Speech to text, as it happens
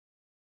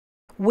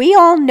We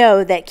all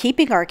know that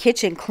keeping our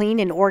kitchen clean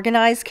and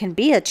organized can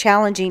be a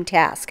challenging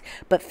task,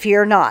 but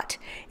fear not.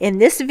 In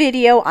this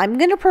video, I'm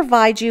going to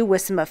provide you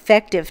with some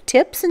effective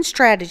tips and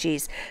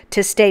strategies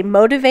to stay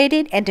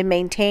motivated and to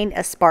maintain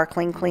a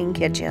sparkling clean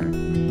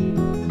kitchen.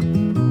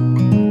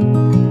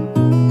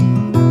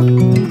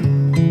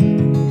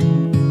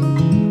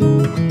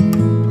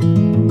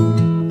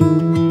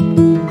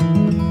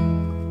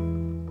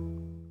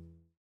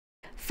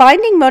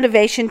 Finding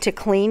motivation to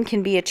clean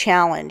can be a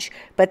challenge,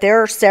 but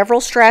there are several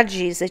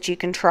strategies that you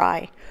can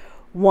try.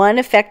 One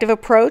effective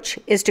approach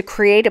is to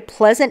create a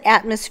pleasant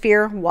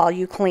atmosphere while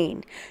you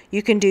clean.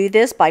 You can do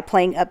this by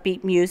playing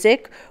upbeat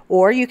music,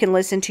 or you can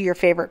listen to your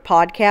favorite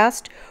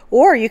podcast,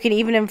 or you can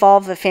even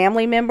involve a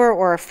family member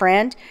or a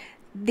friend.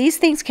 These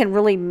things can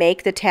really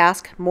make the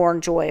task more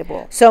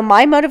enjoyable. So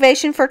my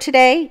motivation for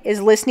today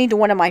is listening to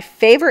one of my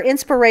favorite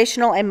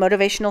inspirational and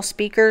motivational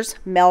speakers,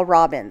 Mel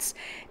Robbin.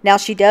 Now,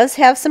 she does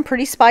have some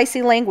pretty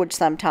spicy language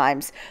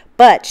sometimes,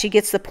 but she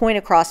gets the point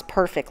across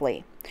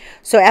perfectly.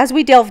 So as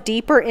we delve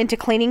deeper into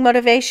cleaning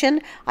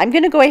motivation, I'm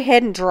going to go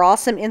ahead and draw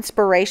some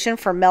inspiration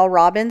from Mel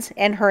Robbin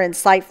and her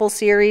insightful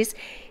series,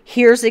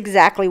 Here's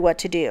Exactly What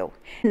to Do.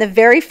 In the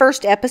very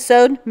first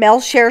episode, Mel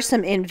shares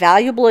some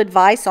invaluable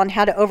advice on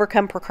how to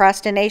overcome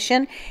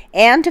procrastination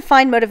and to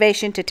find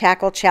motivation to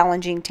tackle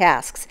challenging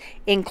tasks,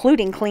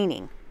 including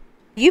cleaning.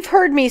 You've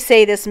heard me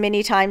say this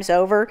many times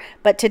over,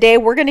 but today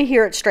we're going to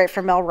hear it straight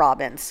from Mel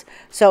Robbin.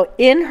 So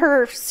in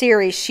her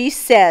series, she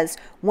says,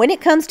 when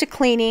it comes to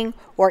cleaning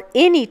or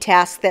any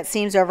task that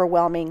seems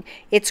overwhelming,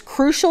 it's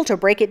crucial to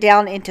break it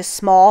down into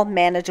small,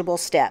 manageable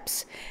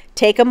steps.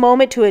 Take a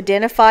moment to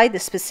identify the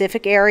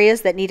specific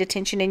areas that need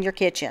attention in your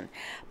kitchen.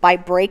 By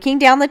breaking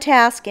down the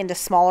task into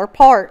smaller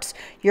parts,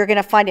 you're going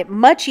to find it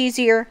much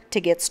easier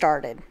to get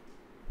started.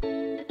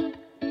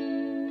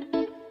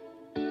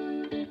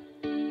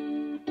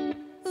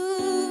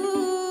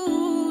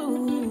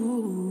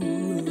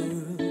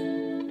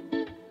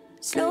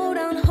 Slow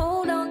down,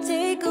 hold on,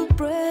 take a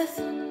breath.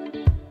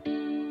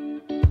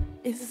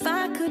 If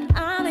I could,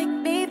 I'd make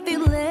me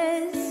feel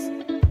less.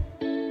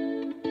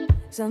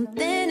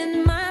 Something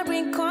in my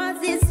brain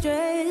causes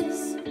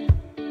stress.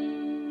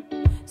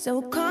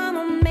 So come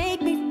on,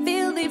 make me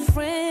feel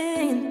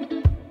different.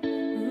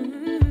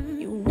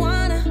 You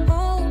wanna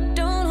hold,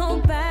 don't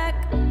hold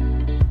back.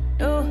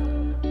 Oh,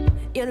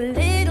 your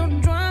little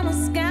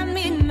drama's got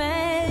me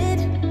mad.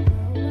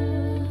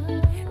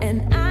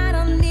 And I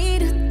don't need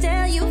to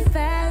tell you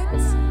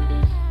facts.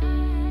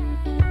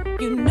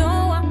 You know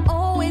I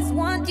always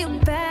want you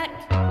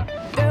back,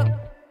 girl.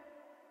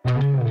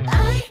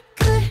 I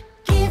could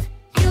give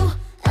you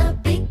a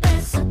big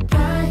bad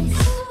surprise.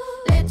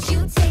 Let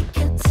you take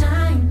your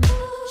time.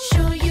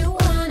 Show you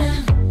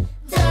wanna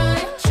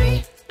die.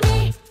 Treat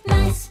me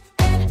nice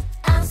and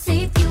I'll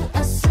save you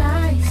a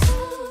slice.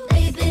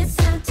 Baby, it's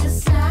time to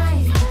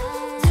slide.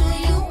 Do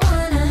you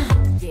wanna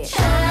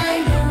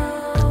try?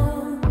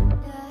 No,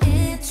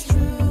 it's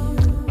true.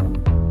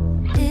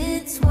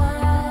 It's what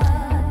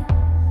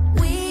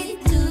we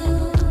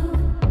do.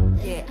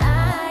 Yeah,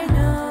 I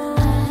know.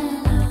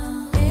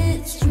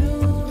 It's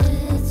true.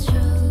 It's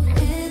true.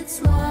 It's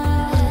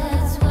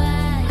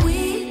what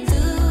we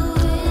do.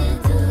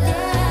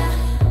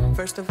 Yeah.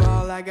 First of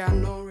all, I got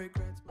no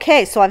regrets.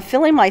 Okay, so I'm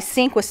filling my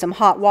sink with some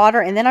hot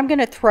water, and then I'm going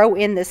to throw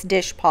in this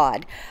dish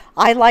pod.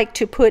 I like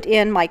to put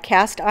in my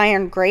cast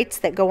iron grates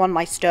that go on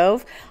my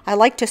stove. I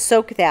like to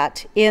soak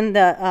that in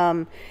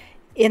the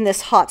in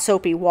this hot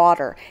soapy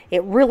water.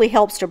 It really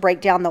helps to break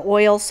down the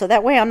oils, so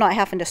that way I'm not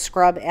having to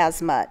scrub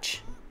as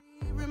much.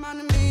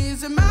 Reminding me,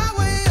 is it my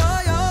way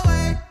or your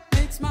way?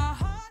 Makes my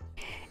heart.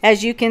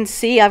 As you can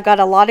see, I've got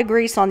a lot of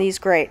grease on these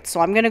grates,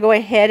 so I'm going to go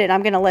ahead and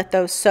I'm going to let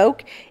those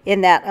soak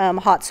in that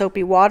hot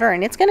soapy water,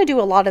 and it's going to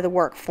do a lot of the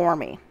work for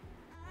me.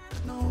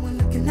 No one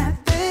looking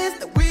at this,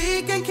 that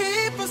we can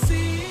keep a secret.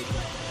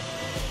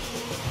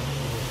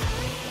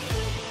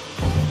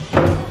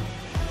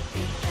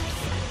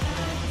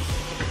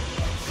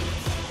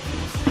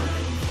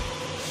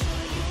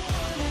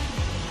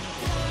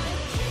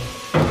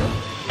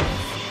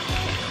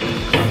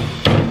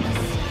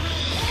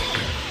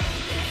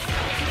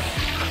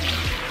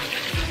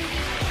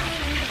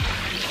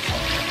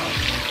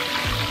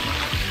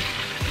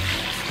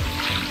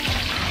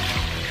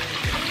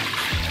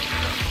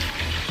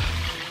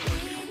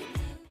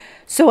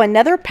 So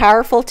another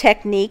powerful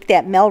technique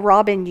that Mel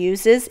Robbin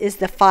uses is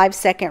the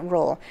 5-second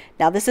rule.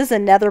 Now this is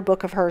another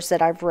book of hers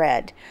that I've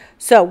read.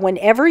 So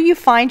whenever you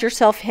find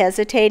yourself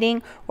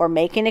hesitating or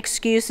making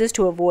excuses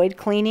to avoid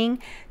cleaning,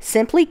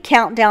 simply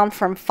count down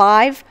from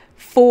 5,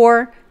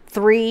 4,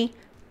 3,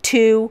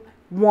 2,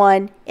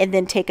 1, and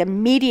then take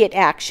immediate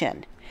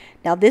action.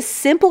 Now this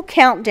simple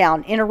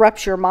countdown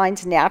interrupts your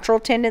mind's natural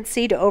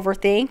tendency to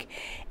overthink,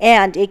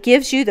 and it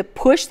gives you the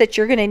push that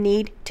you're going to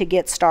need to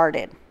get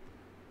started.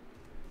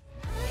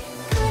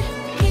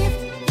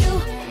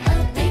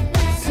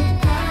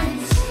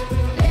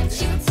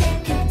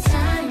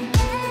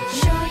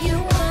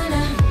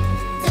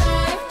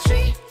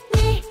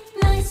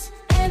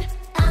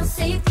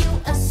 Save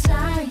you a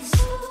slice,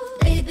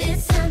 baby,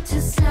 it's time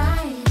to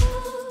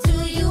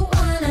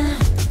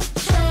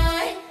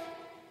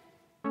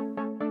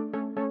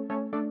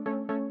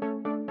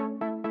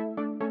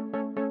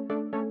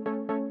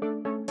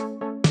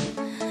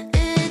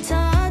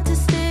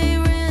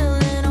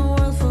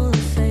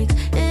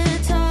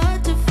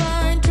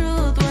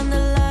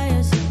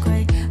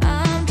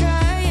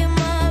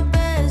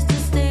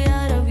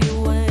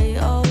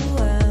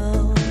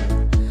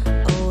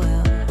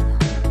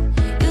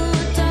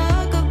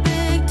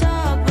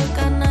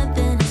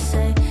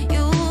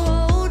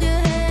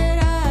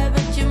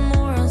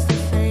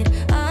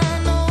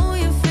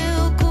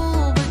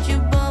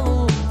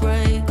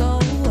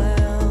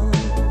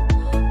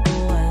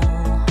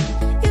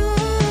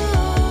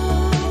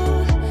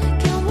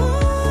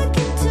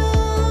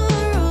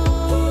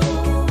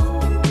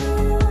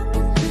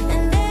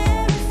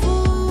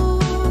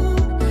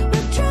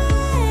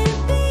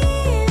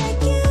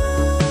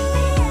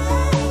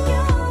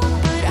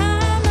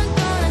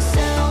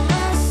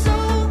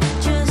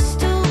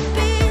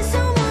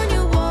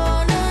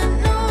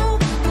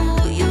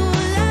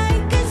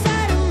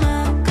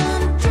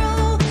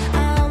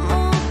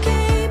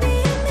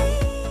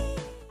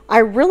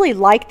really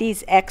like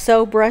these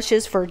EXO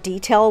brushes for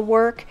detail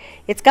work.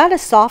 It's got a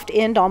soft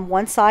end on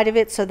one side of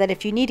it so that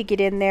if you need to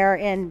get in there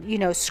and, you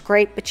know,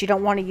 scrape, but you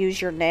don't want to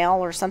use your nail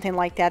or something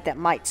like that that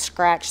might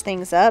scratch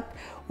things up,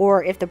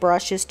 or if the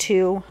brush is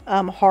too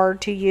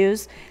hard to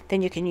use,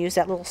 then you can use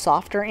that little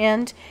softer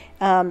end,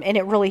 and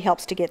it really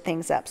helps to get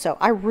things up. So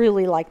I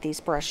really like these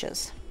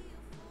brushes.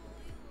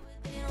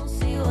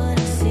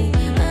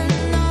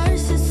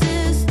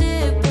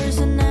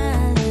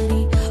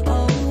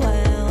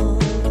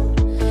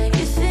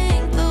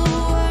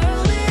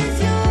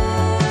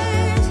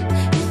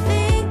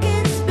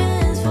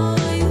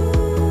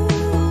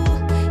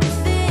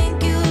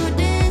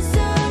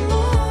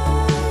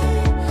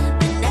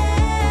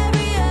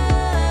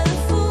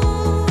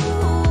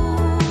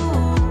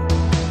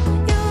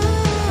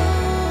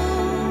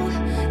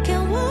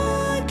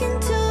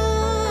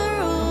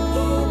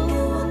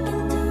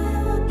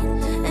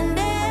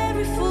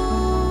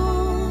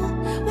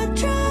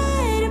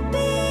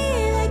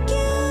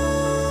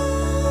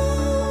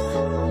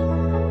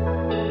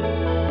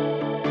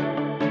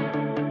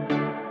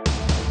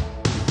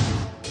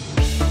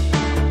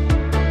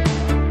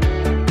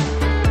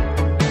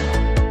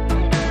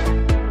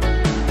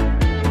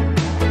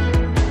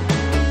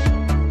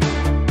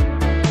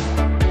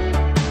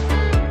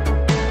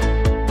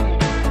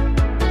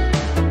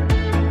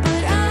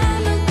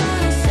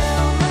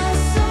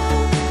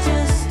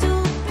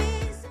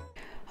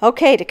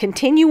 Okay, to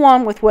continue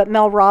on with what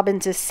Mel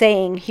Robbins is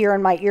saying here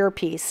in my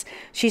earpiece,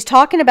 she's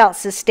talking about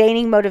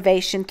sustaining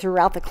motivation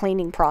throughout the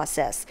cleaning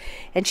process.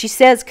 And she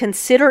says,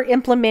 consider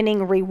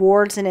implementing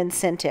rewards and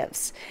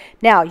incentives.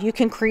 Now, you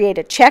can create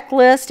a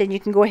checklist and you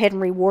can go ahead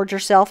and reward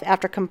yourself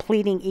after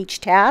completing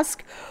each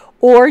task,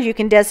 or you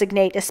can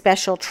designate a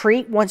special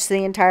treat once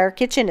the entire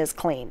kitchen is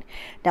clean.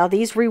 Now,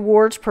 these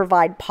rewards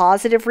provide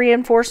positive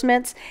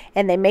reinforcements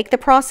and they make the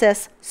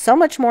process so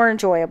much more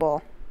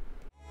enjoyable.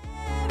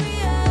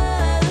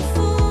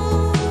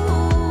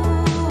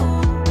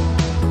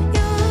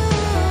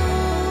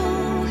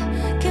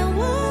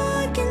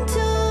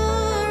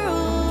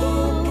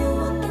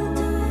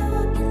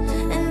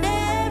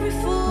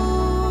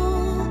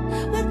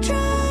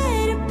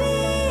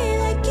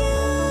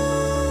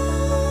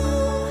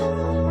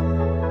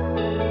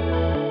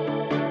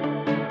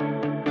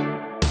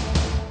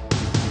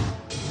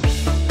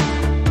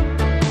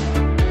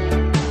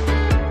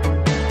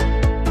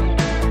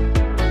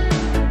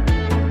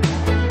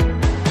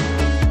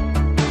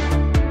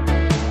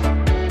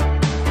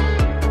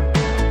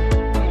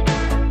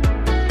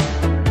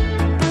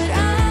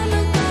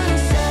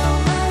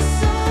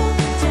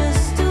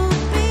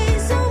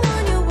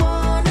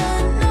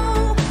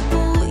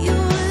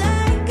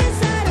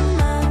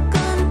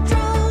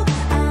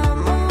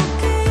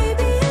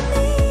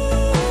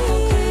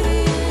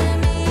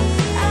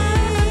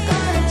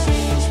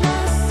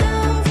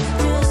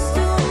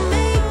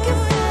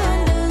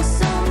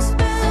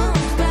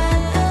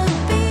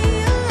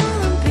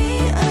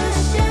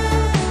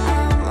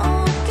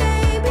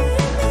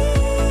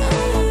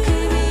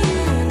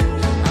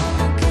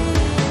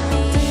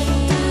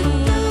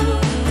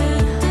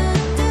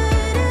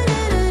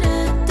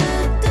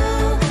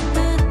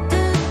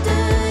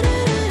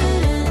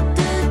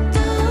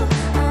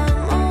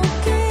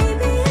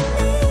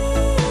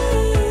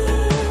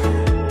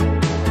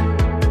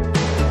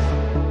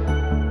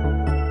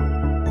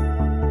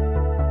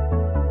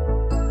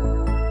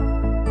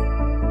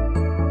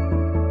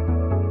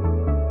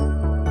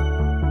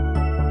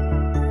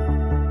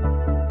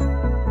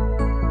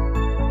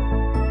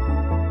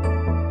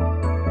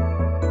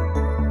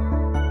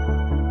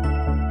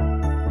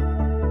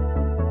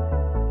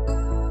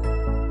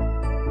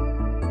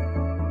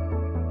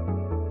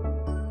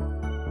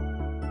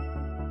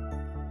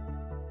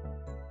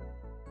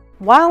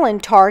 While in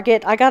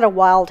Target, I got a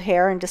wild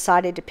hair and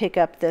decided to pick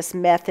up this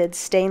Methods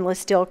stainless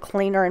steel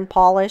cleaner and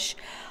polish.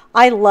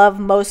 I love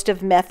most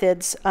of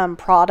Methods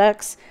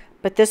products,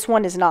 but this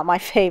one is not my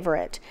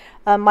favorite.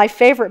 My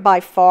favorite by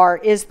far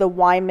is the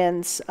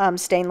Wyman's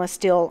stainless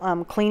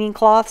steel cleaning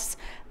cloths,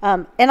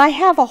 and I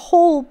have a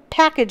whole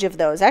package of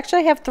those.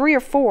 Actually, I have 3 or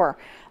 4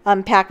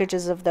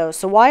 packages of those.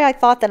 So why I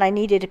thought that I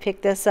needed to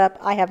pick this up,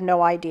 I have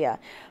no idea.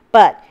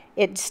 But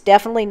it's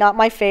definitely not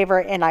my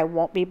favorite, and I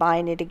won't be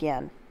buying it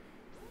again.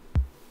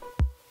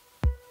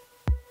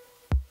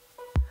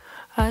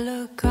 I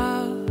look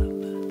up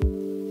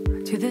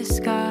to the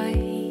sky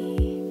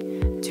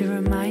to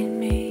remind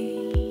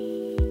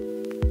me.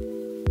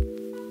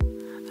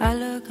 I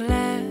look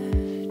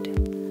left,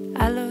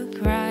 I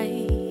look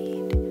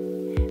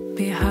right,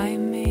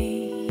 behind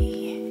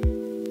me.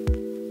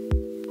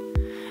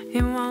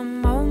 In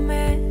one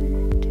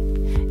moment,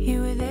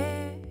 you were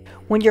there.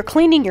 When you're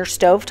cleaning your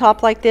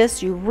stovetop like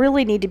this, you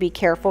really need to be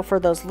careful for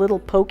those little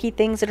pokey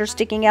things that are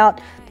sticking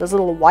out, those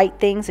little white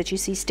things that you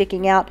see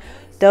sticking out.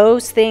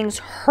 Those things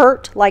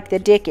hurt like the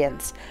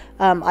dickens.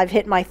 I've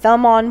hit my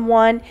thumb on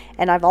one,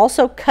 and I've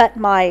also cut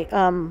my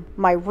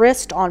my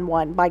wrist on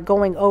one by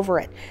going over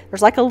it.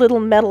 There's like a little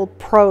metal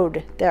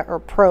probe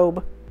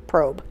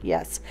probe,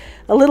 yes.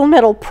 A little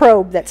metal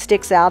probe that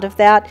sticks out of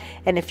that,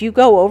 and if you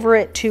go over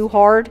it too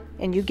hard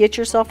and you get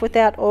yourself with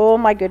that, oh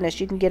my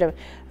goodness, you can get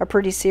a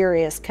pretty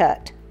serious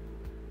cut.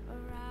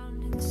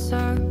 Around in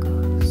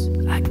circles,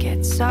 I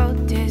get so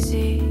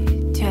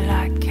dizzy till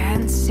I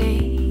can't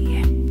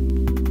see.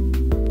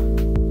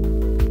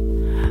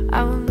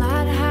 I will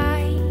not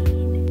hide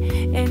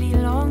any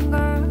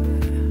longer.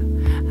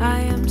 I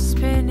am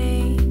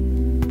spinning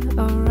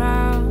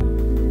around.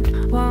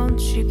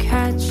 Won't you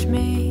catch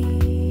me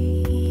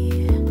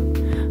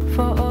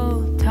for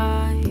old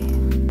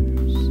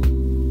times?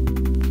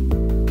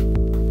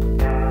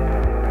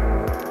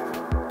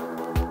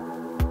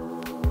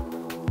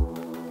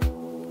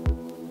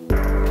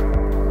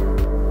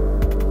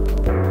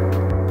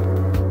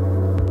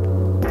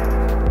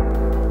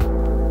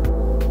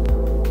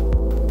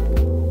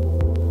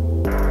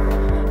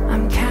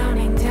 I'm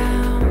counting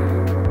down,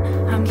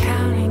 I'm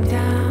counting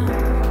down,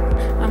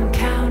 I'm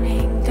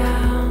counting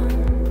down.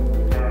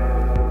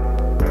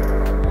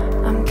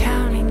 I'm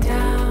counting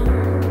down,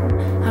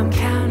 I'm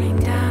counting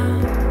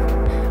down,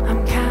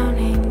 I'm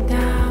counting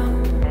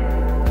down.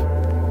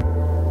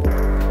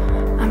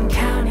 I'm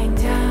counting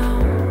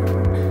down,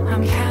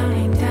 I'm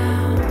counting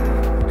down,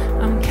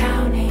 I'm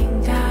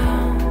counting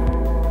down.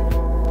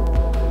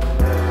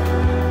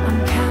 I'm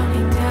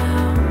counting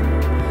down,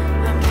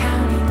 I'm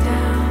counting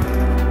down,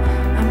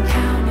 I'm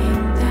counting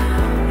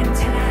down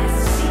until I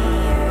see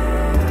you.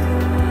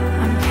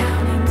 I'm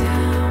counting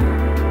down,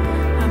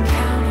 I'm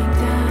counting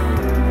down,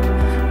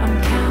 I'm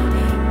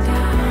counting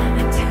down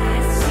until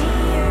I see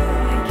you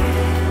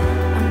again.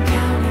 I'm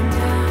counting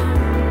down,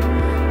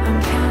 I'm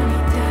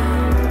counting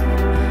down,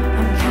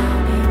 I'm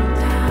counting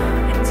down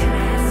until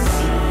I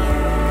see you.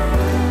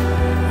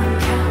 I'm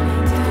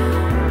counting down,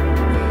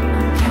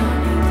 I'm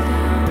counting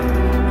down,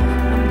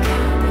 I'm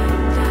counting down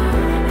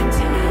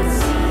until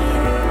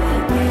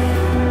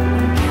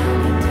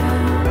I see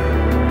you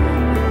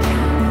again.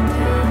 I'm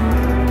counting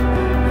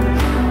down,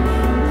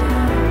 I'm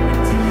counting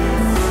down,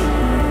 I'm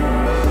counting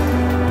down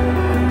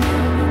until I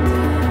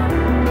see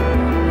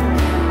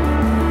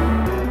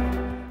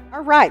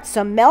All right,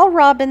 so Mel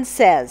Robbin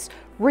says,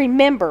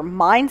 remember,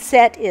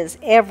 mindset is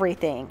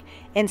everything.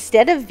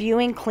 Instead of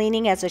viewing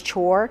cleaning as a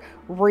chore,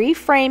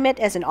 reframe it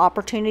as an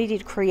opportunity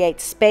to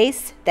create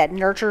space that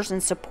nurtures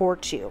and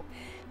supports you.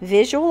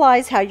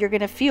 Visualize how you're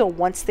going to feel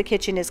once the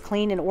kitchen is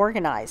clean and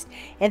organized,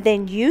 and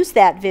then use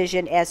that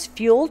vision as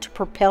fuel to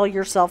propel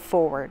yourself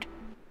forward.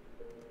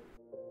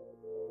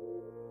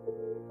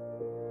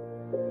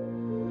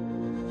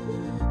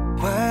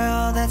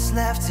 World that's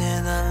left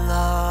in the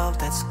love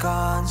that's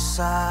gone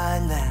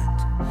silent.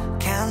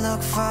 Can't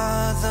look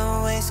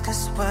further ways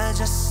cause we're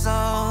just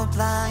so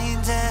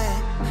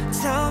blinded.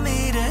 Tell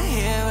me to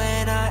hear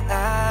when I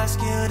ask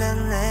you to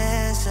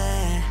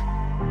listen.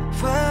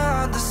 We're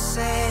on the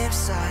same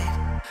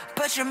side,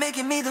 but you're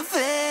making me the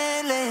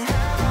villain.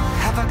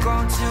 Have I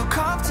grown too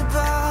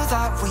comfortable?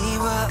 Thought we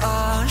were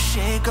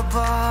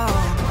unshakable.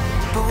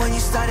 But when you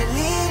started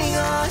leaning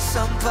on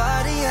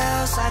somebody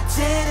else, I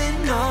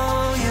didn't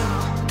know you.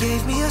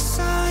 Gave me a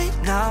sign,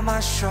 now my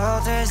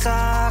shoulders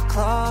are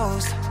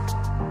closed.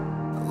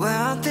 We're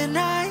on thin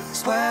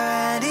ice, we're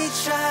at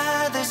each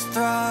other's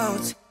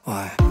throats.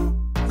 What?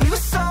 We were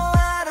so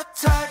out of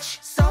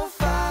touch, so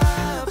far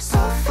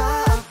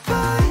apart.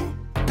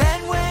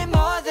 Been way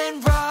more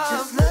than rough.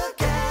 Just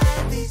look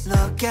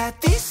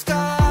at these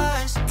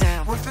scars.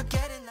 Damn, we're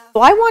forgetting love.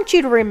 So I want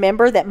you to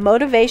remember that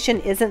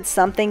motivation isn't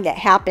something that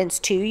happens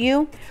to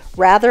you.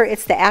 Rather,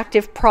 it's the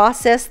active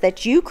process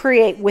that you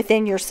create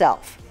within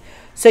yourself.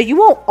 So you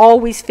won't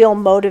always feel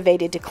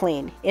motivated to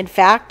clean. In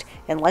fact,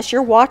 unless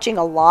you're watching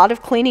a lot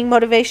of cleaning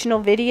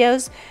motivational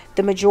videos,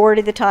 the majority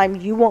of the time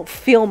you won't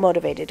feel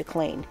motivated to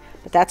clean.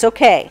 But that's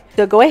okay.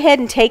 So go ahead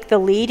and take the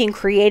lead in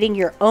creating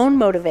your own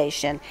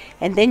motivation,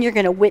 and then you're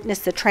going to witness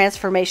the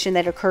transformation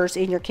that occurs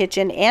in your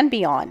kitchen and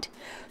beyond.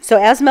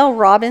 So as Mel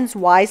Robbin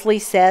wisely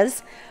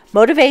says,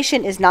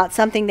 motivation is not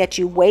something that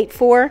you wait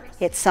for,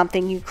 it's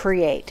something you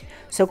create.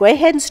 So go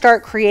ahead and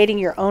start creating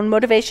your own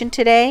motivation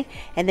today,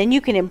 and then you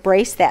can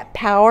embrace that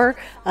power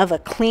of a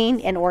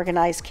clean and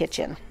organized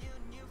kitchen.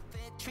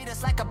 Treat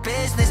us like a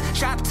business,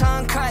 sharp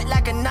tongue cut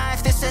like a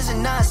knife. This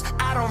isn't us.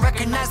 I don't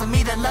recognize the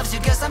me that loves you,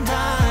 guess I'm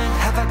done.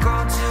 Have I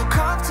grown too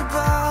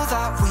comfortable?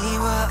 Thought we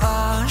were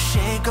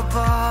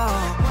unshakable.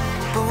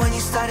 But when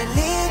you started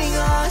leaning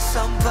on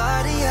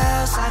somebody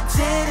else, I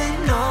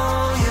didn't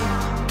know you.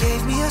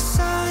 Gave me a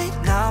sign,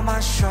 now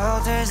my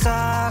shoulders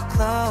are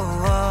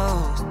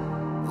closed.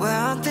 We're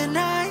on thin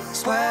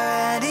ice, we're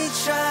at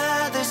each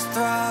other's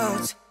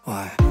throats.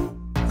 What?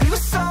 We were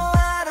so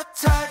out of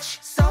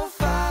touch, so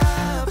far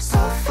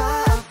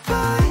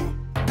apart.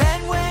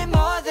 Been way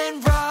more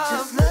than rough.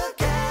 Just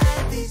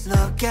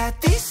look at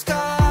these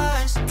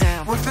scars.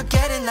 Damn, we're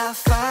forgetting, not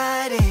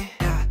fighting.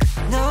 Yeah.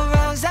 No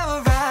wrongs that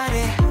we're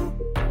righting.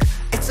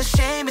 It's a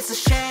shame,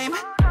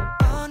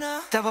 oh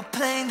no, that we're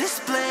playing this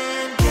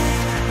blame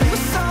game. We were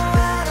so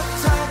out of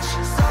touch,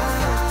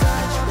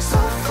 so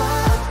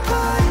far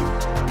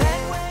apart.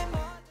 Been way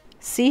more.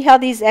 See how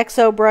these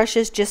XO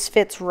brushes just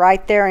fits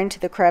right there into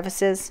the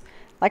crevices?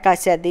 Like I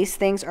said, these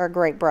things are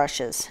great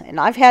brushes. And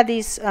I've had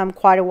these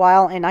quite a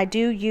while, and I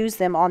do use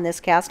them on this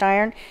cast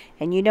iron.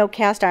 And you know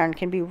cast iron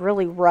can be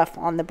really rough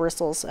on the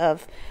bristles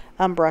of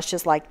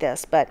brushes like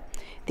this. But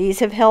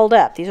these have held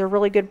up. These are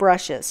really good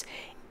brushes.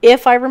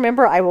 If I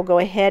remember, I will go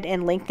ahead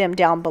and link them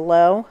down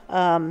below.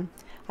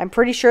 I'm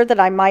pretty sure that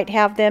I might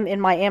have them in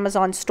my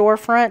Amazon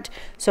storefront.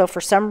 So if for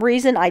some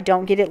reason I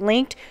don't get it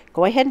linked,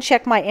 go ahead and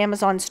check my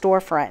Amazon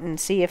storefront and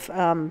see if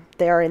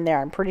they're in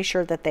there. I'm pretty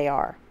sure that they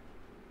are.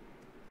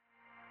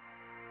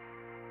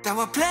 Now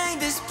we're playing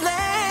this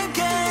blame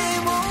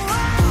game.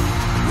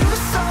 We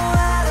were so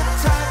out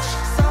of touch,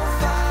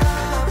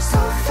 so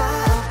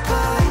far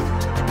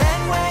apart.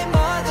 Been way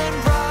more than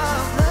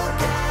rough. Look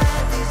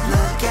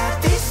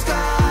at these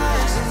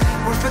scars.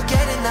 We're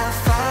forgetting our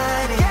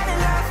fighting.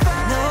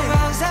 No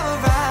wrongs that we're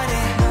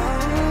righting.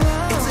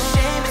 It's a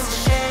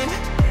shame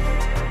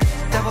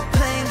that we're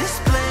playing this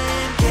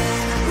blame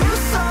game. We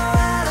were so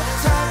out of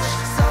touch,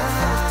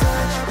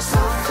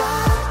 so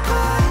far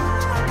apart.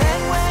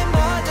 Been way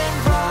more than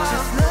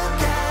rough.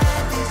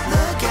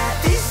 Look at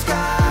these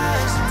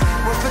scars.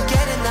 We're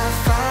forgetting our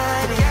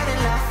fighting.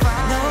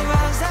 No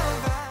wrongs that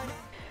we're righting.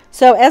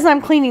 So as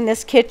I'm cleaning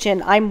this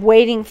kitchen, I'm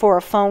waiting for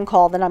a phone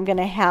call that I'm going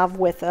to have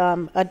with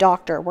a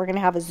doctor. We're going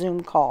to have a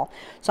Zoom call.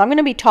 So I'm going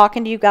to be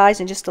talking to you guys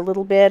in just a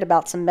little bit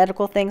about some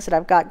medical things that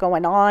I've got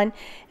going on,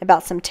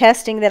 about some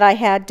testing that I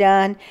had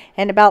done,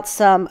 and about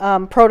some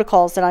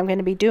protocols that I'm going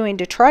to be doing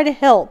to try to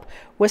help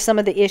with some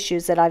of the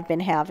issues that I've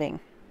been having.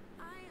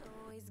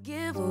 Always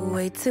give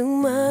away too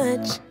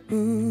much.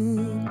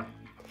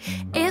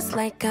 It's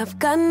like I've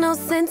got no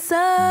sense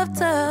of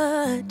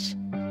touch.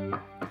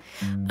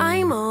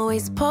 I'm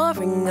always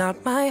pouring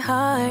out my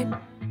heart,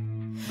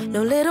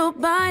 no little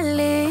by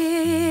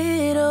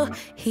little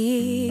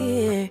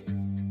here.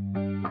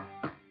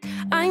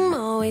 I'm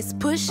always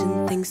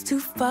pushing things too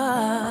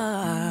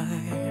far.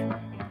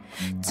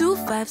 2,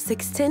 5,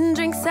 6, 10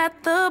 drinks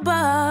at the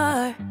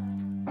bar.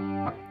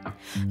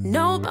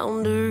 No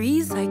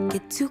boundaries, I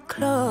get too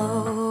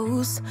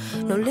close.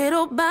 No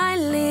little by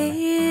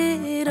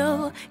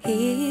little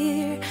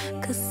here.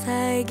 'Cause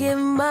I give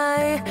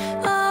my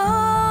all.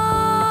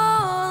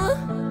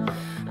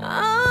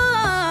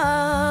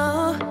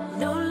 Oh,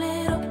 no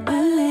little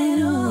by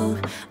little.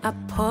 I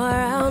pour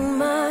out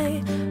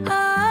my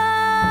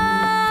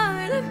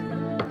heart.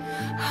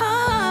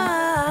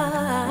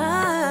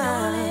 No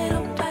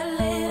little by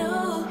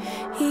little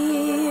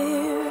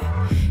here.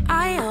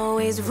 I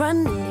always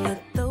run and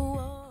hit the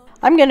wall.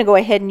 I'm going to go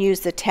ahead and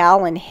use the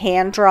towel and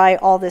hand dry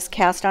all this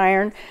cast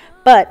iron,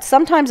 but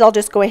sometimes I'll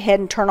just go ahead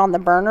and turn on the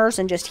burners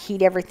and just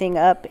heat everything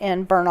up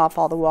and burn off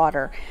all the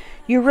water.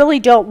 You really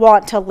don't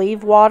want to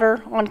leave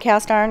water on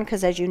cast iron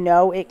because, as you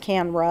know, it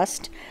can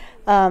rust.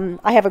 I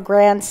have a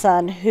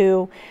grandson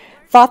who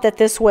thought that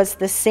this was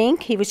the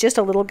sink. He was just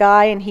a little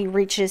guy, and he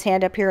reached his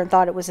hand up here and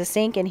thought it was a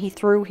sink, and he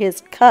threw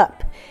his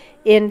cup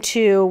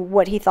into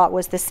what he thought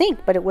was the sink,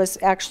 but it was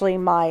actually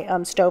my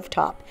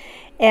stovetop.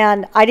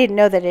 And I didn't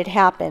know that it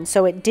happened,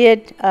 so it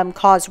did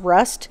cause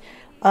rust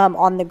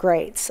on the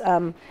grates.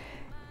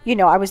 You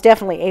know, I was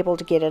definitely able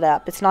to get it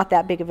up. It's not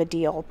that big of a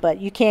deal,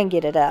 but you can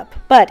get it up.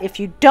 But if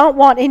you don't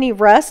want any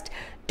rust,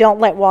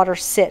 don't let water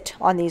sit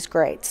on these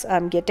grates.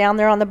 Get down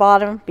there on the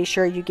bottom. Be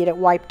sure you get it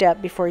wiped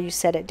up before you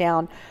set it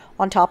down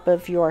on top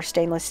of your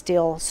stainless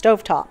steel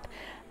stovetop.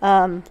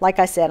 Like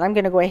I said, I'm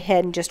going to go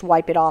ahead and just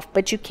wipe it off.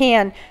 But you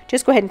can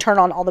just go ahead and turn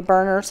on all the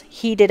burners,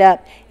 heat it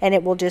up, and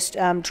it will just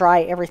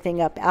dry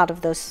everything up out of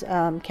those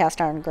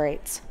cast iron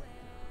grates.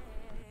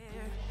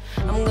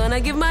 I'm gonna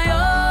give my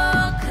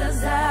all,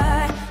 'cause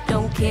I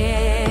don't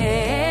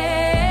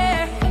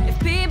care if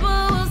people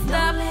will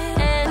stop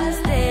and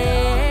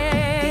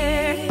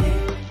stare.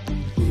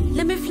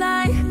 Let me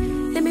fly,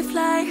 let me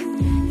fly,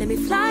 let me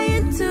fly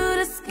into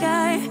the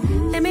sky.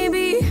 Let me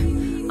be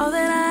all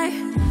that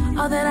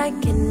I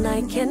can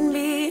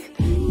be.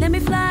 Let me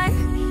fly,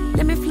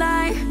 let me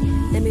fly,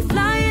 let me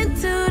fly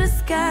into the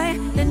sky.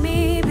 Let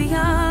me be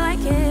all I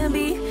can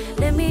be.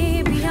 Let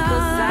me be all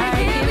I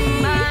can be.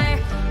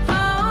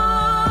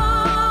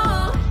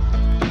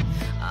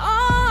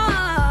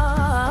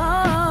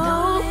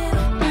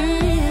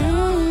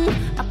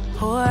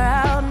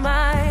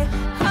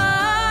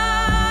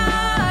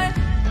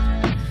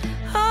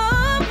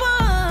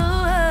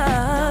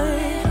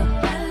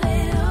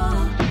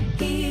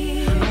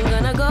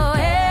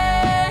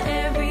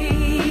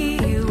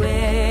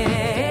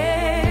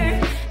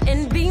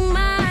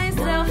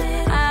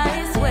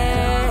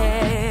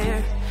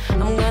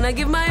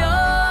 Give my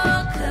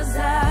all, 'cause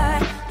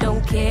I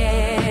don't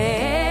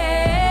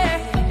care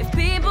if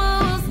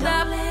people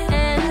stop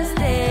and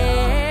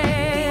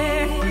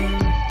stare.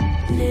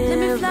 Let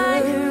me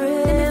fly,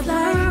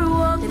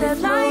 walk that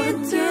fly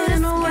into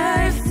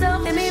the sky.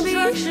 Let me be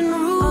all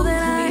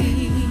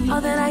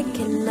that I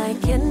can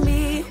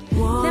be.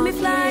 Let me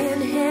fly, let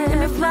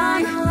me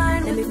fly,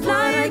 let me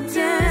fly into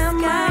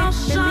the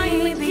sky.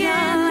 Let me be all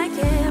I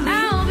can be.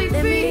 I'll be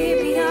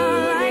free, be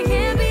all I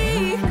can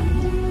be.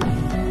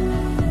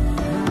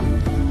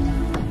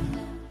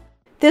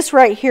 This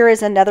right here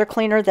is another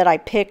cleaner that I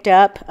picked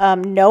up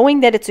knowing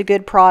that it's a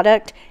good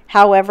product.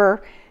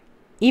 However,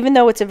 even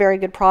though it's a very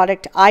good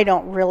product, I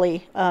don't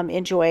really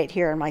enjoy it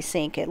here in my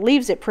sink. It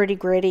leaves it pretty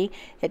gritty.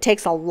 It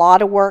takes a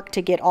lot of work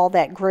to get all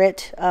that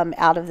grit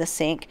out of the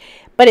sink.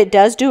 But it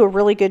does do a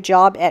really good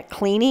job at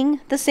cleaning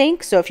the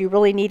sink. So if you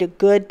really need a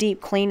good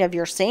deep clean of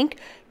your sink,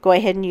 go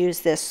ahead and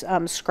use this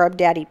Scrub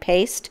Daddy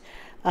paste.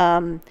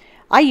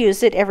 I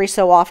use it every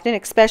so often,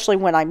 especially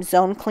when I'm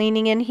zone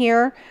cleaning in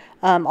here.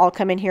 I'll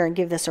come in here and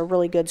give this a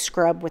really good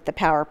scrub with the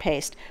Power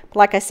Paste. But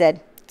like I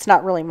said, it's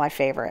not really my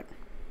favorite.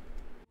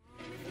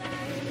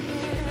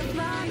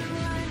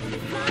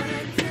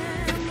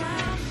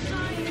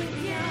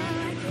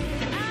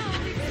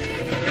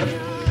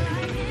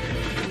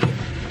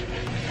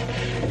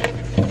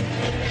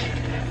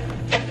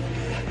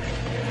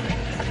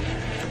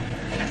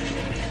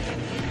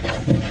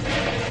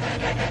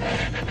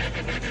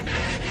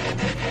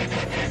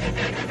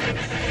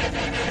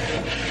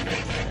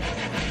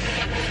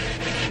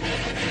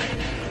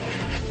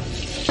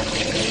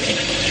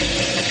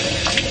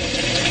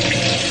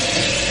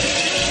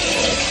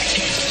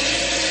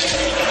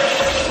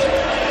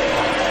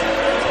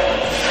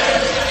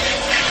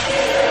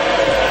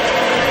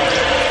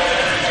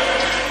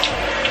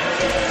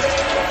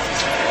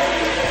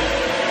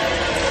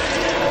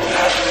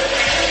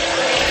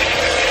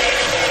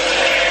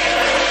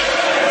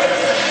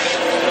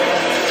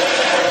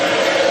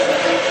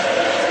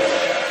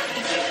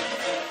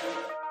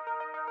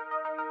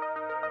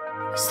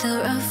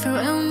 Still rough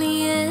around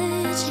the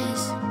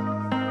edges.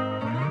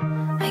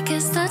 I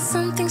guess that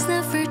some things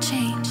never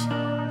change.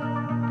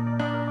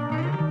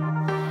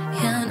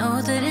 Yeah, I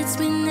know that it's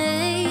been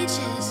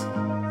ages,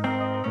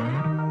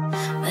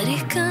 but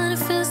it kinda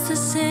feels the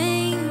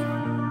same.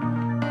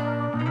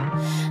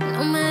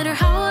 No matter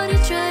how hard I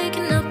try, you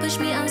cannot push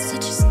me out, so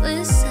just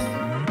listen.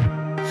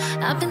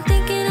 I've been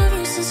thinking of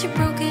you since you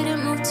broke it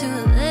and moved to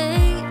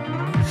LA.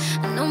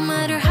 And no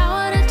matter how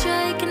hard I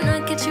try, I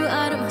cannot get you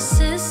out of my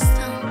system.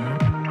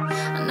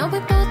 I know we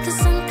both have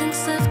some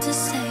things left to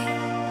say.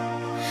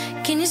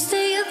 Can you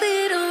stay a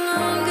little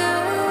longer?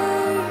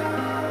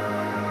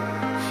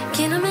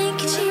 Can I make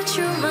you change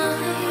your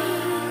mind?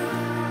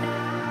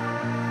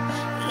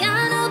 Yeah,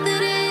 I know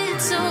that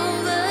it's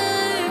over,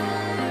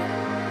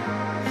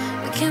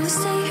 but can we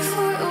stay here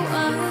for a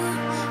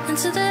while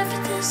until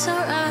everything's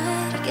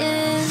alright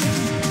again?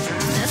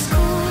 That's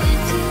cool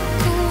with you,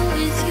 cool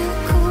with you,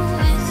 cool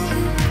with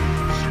you.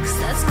 'Cause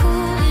that's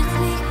cool with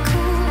me,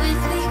 cool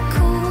with me,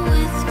 cool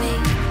with me.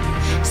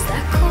 Is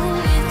that cool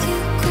with you,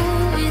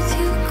 cool with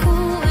you,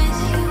 cool with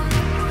you?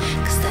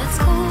 'Cause that's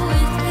cool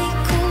with me,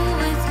 cool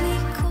with me,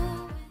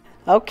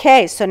 cool.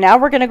 Okay, so now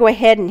we're going to go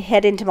ahead and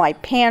head into my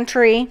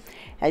pantry.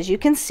 As you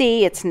can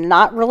see, it's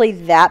not really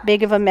that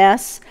big of a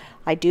mess.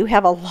 I do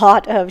have a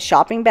lot of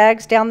shopping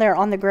bags down there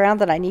on the ground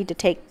that I need to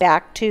take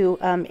back to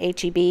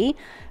HEB.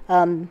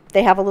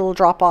 They have a little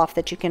drop off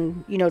that you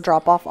can,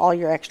 drop off all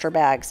your extra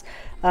bags.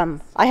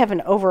 I have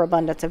an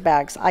overabundance of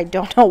bags. I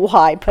don't know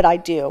why, but I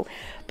do.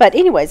 But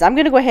anyways, I'm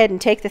going to go ahead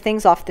and take the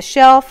things off the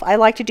shelf. I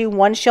like to do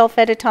one shelf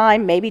at a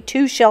time, maybe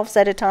 2 shelves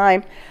at a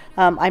time.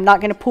 I'm not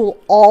going to pull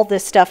all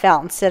this stuff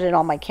out and set it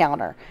on my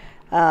counter.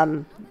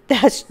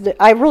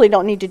 I really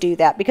don't need to do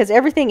that because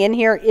everything in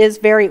here is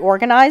very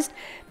organized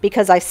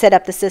because I set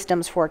up the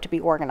systems for it to be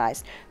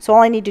organized. So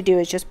all I need to do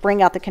is just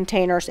bring out the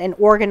containers and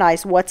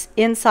organize what's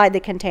inside the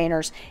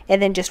containers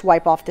and then just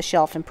wipe off the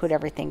shelf and put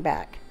everything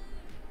back.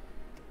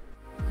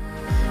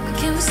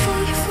 Can we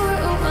stay here for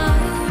a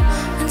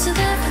while until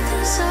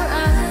everything's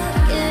alright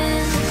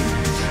again?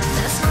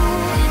 That's cool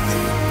with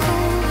you,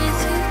 cool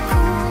with you,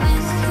 cool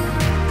with you.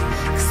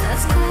 'Cause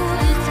that's cool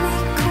with me,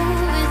 cool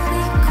with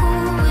me,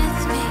 cool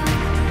with me.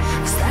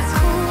 Is that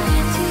cool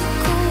with you,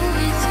 cool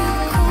with you,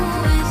 cool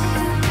with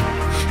you?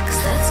 'Cause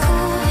that's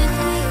cool with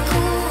me,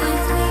 cool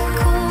with me,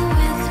 cool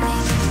with me.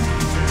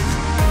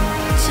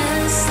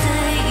 Just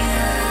stay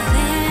a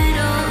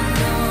little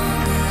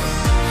longer.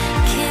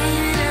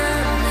 Can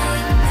I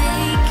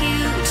make you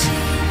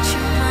change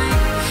your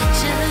mind?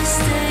 Just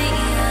stay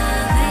a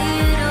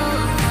little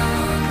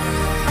longer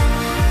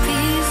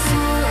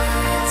before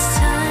it's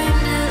time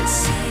to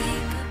say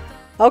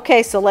goodbye.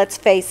 Okay, so let's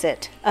face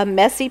it. A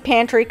messy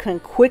pantry can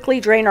quickly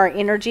drain our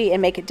energy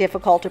and make it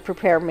difficult to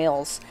prepare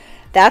meals.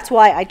 That's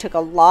why I took a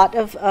lot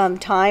of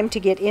time to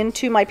get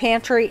into my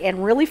pantry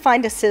and really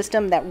find a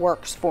system that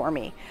works for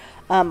me.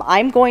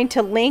 I'm going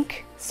to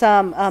link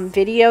some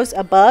videos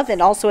above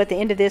and also at the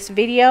end of this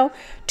video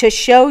to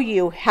show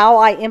you how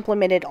I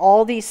implemented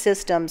all these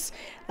systems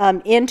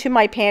into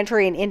my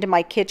pantry and into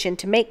my kitchen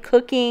to make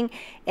cooking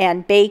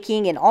and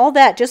baking and all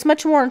that just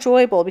much more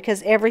enjoyable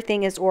because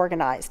everything is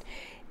organized.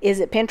 Is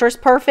it Pinterest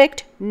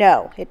perfect?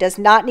 No, it does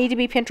not need to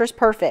be Pinterest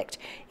perfect.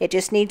 It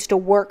just needs to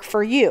work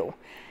for you.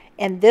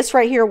 And this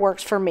right here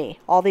works for me.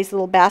 All these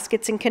little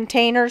baskets and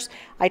containers,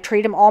 I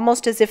treat them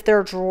almost as if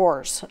they're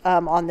drawers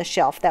on the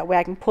shelf. That way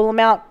I can pull them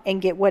out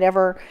and get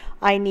whatever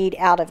I need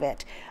out of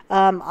it.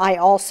 I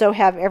also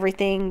have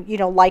everything,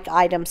 like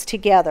items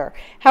together.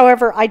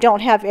 However, I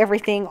don't have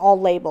everything all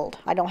labeled.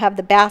 I don't have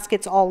the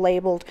baskets all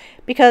labeled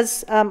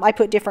because I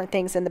put different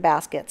things in the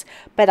baskets.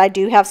 But I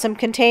do have some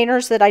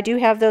containers that I do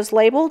have those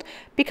labeled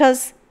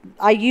because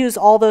I use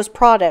all those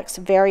products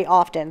very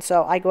often.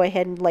 So I go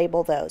ahead and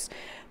label those.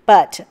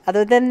 But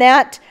other than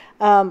that,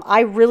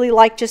 I really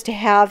like just to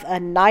have a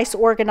nice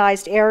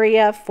organized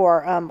area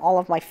for all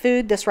of my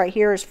food. This right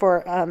here is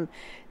for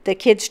the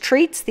kids'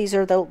 treats. These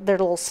are their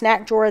little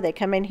snack drawer. They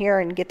come in here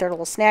and get their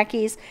little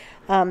snackies.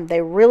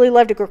 They really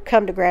love to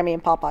come to Grammy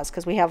and Papa's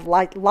because we have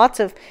lots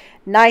of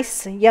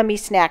nice, yummy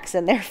snacks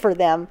in there for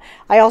them.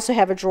 I also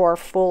have a drawer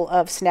full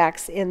of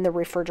snacks in the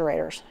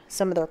refrigerators,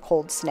 some of their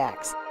cold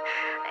snacks.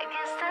 I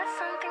guess that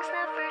some things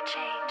never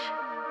change.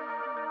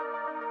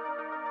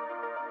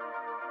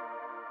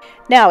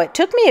 Now, it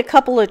took me a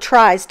couple of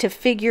tries to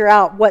figure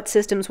out what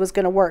systems was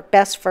going to work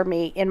best for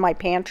me in my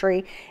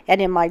pantry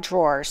and in my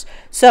drawers.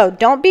 So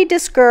don't be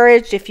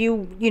discouraged if you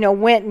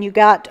went and you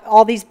got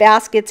all these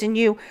baskets and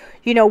you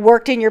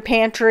worked in your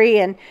pantry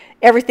and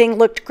everything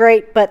looked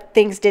great, but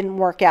things didn't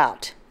work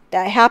out.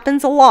 That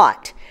happens a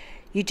lot.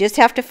 You just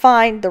have to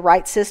find the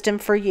right system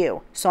for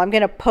you. So I'm going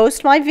to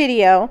post my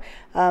video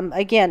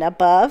again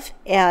above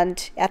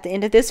and at the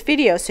end of this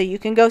video so you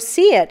can go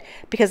see it,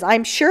 because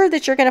I'm sure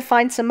that you're going to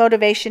find some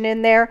motivation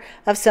in there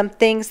of some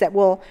things that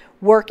will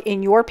work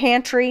in your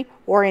pantry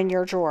or in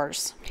your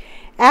drawers.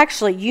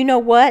 Actually, you know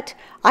what?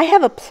 I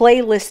have a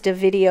playlist of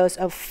videos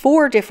of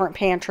 4 different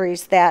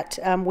pantries that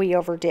we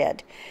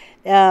overdid.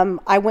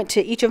 I went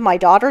to each of my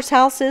daughter's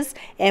houses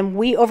and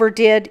we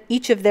overdid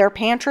each of their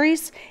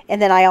pantries,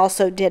 and then I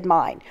also did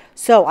mine.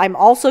 So I'm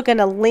also going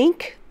to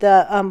link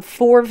the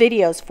 4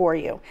 videos for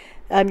you.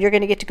 You're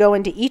going to get to go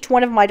into each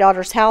one of my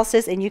daughter's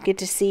houses and you get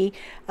to see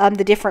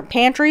the different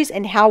pantries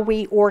and how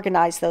we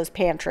organize those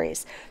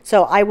pantries.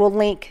 So I will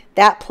link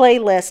that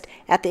playlist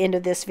at the end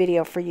of this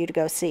video for you to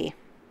go see.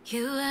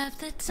 You have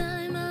the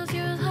time of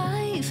your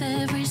life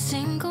every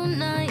single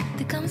night.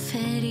 The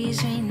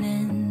confetti's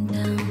raining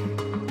down.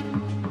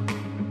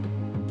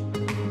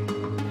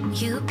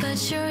 You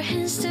put your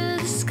hands to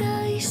the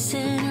sky,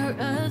 center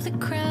of the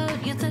crowd.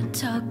 You're the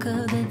talk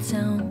of the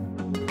town.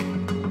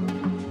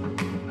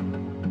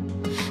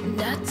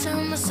 And I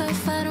tell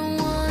myself I don't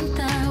want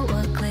that.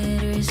 What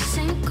glitters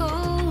isn't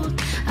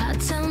gold. I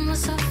tell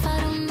myself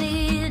I don't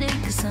need it,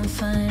 'cause I'm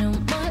fine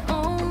on my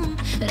own.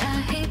 But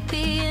I hate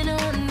being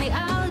on the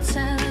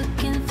outside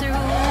looking through it.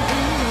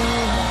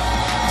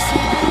 I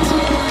say that to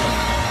me.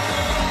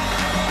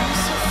 I'm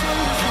so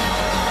full of it.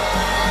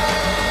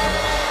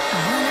 I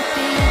wanna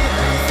be the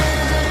life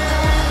of the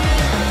party.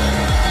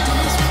 I wanna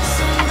dance with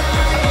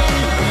somebody. I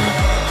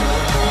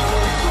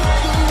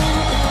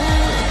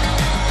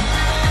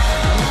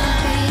wanna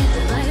be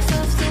the life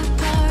of the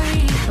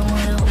party. I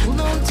wanna hold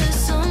on to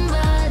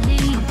somebody.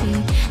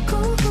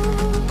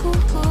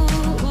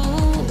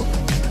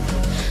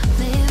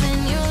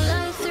 Living your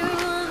life through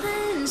a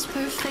lens,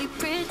 perfect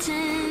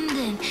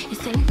pretending. You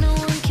think no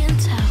one can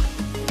tell,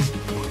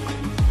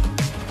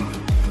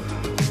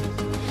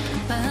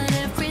 but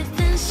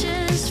everything's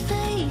just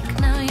fake.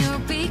 Now you're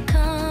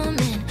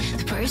becoming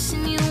the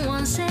person you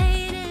once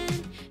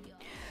hated.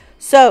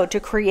 So to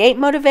create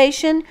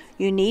motivation,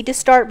 you need to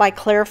start by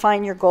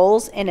clarifying your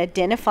goals and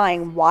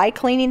identifying why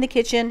cleaning the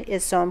kitchen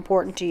is so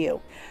important to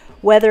you.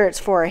 Whether it's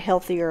for a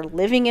healthier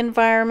living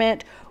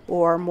environment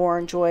or more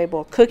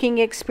enjoyable cooking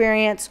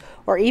experience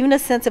or even a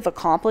sense of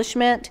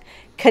accomplishment,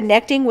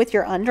 connecting with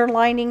your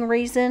underlying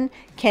reason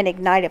can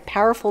ignite a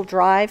powerful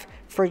drive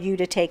for you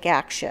to take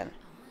action.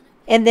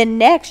 And then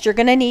next, you're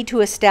going to need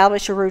to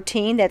establish a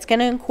routine that's going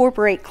to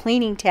incorporate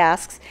cleaning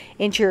tasks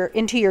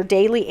into your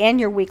daily and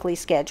your weekly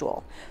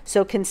schedule.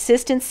 So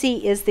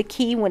consistency is the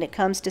key when it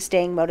comes to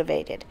staying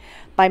motivated.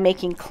 By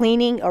making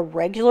cleaning a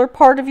regular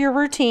part of your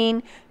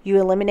routine, you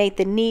eliminate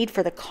the need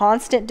for the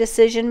constant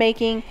decision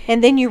making,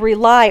 and then you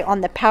rely on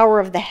the power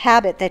of the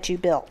habit that you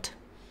built.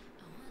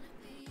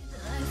 The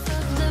life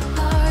of the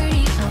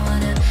party. I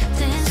wanna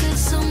dance with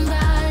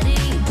somebody.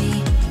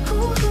 Be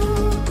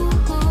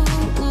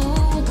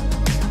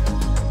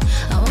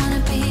I wanna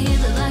be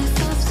the life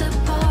of the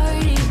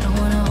party. I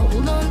wanna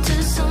hold on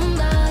to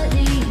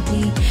somebody.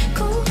 Be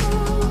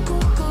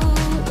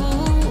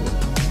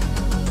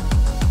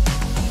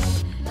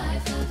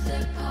life of the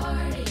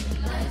party.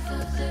 Life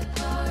of the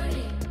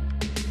party.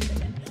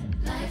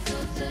 Life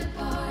of the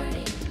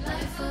party.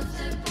 Life of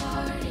the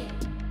party.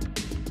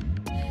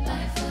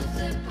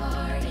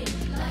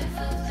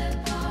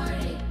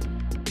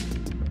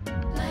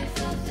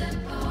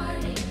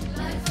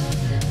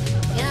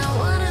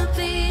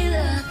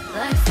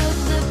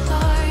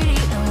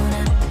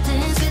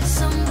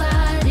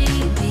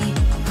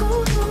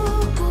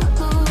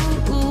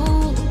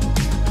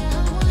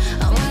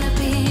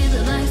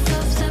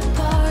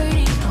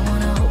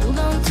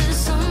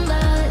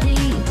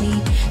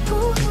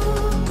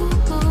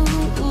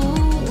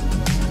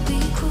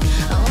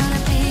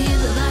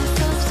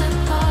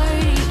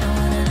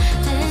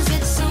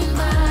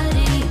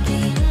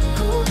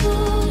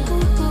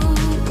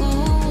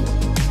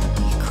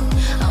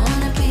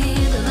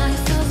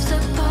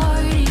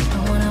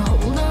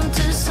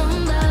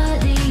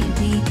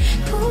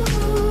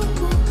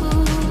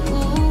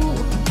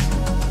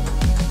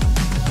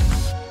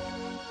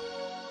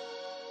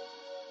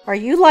 Are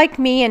you like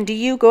me, and do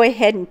you go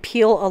ahead and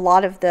peel a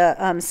lot of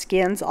the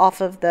skins off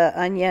of the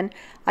onion?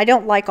 I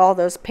don't like all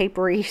those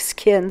papery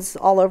skins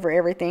all over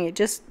everything. It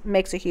just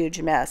makes a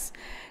huge mess.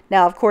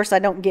 Now, of course, I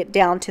don't get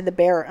down to the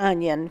bare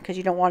onion because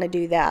you don't want to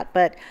do that,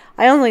 but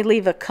I only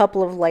leave a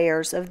couple of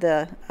layers of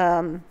the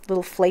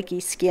little flaky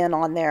skin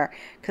on there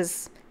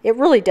because it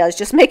really does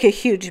just make a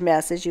huge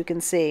mess, as you can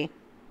see.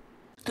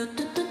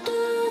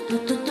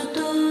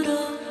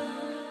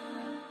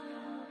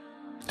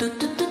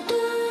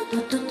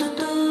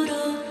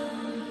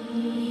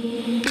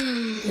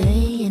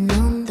 Laying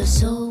on the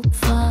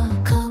sofa,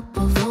 a cup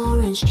of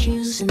orange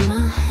juice in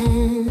my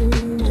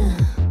hand,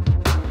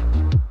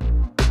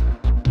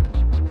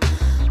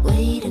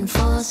 waiting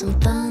for some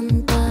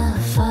thunder,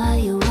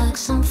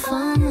 fireworks, some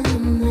fun.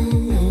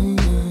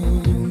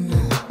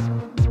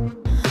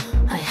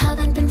 I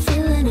haven't been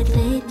feeling it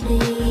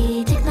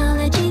lately.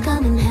 Technology,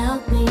 come and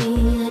help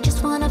me. I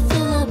just wanna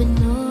feel a bit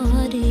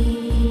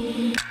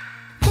naughty.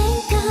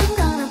 Think I'm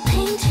gonna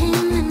paint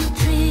him in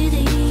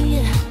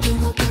 3D. He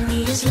will give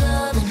me his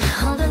love and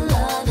all the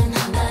loving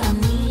that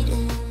I'm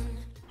needing.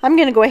 I'm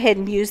going to go ahead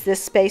and use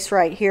this space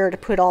right here to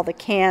put all the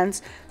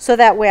cans, so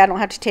that way I don't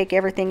have to take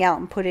everything out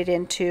and put it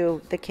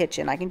into the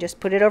kitchen. I can just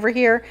put it over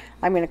here.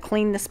 I'm going to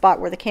clean the spot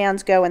where the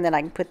cans go, and then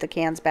I can put the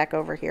cans back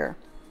over here.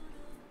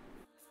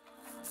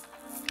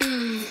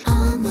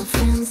 All my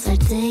friends are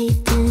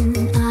dating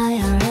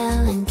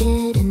IRL and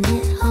getting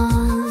it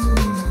on.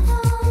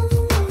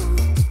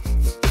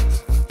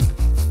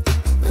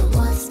 But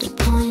what's the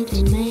point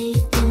in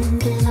making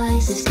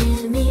devices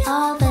give me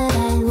all that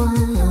I want?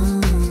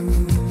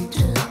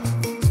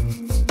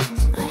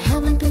 I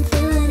haven't been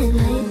feeling it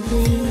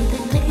lately. The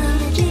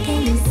technology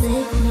came and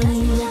saved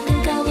me. I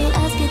think I will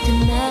ask it to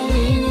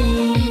marry me.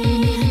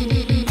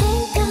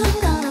 Think I'm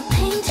gonna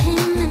paint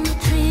him in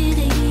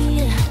 3D.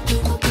 He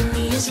will give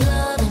me his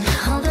love and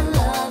all the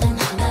loving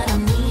that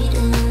I'm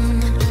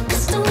needing.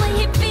 'Cause the way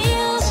he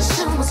feels is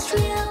almost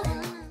real.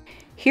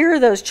 Here are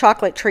those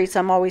chocolate treats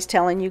I'm always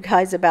telling you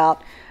guys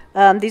about.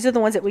 These are the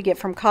ones that we get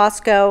from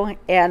Costco,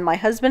 and my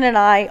husband and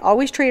I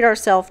always treat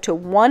ourselves to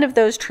one of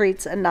those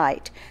treats a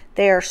night.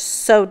 They are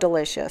so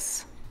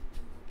delicious.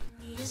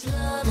 His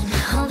love and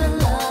all the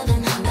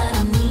loving that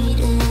I'm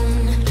needing.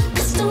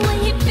 'Cause the way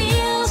he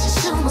feels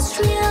is almost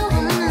real.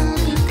 And I'll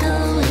keep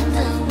going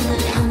down the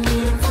way. I'm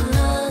needing for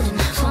love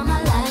and for my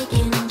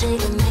liking.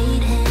 Jacob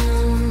made him.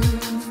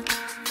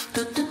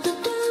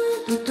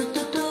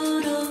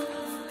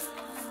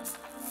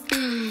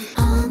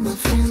 All my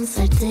friends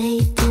are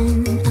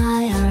dating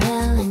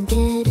IRL and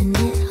getting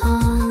it on.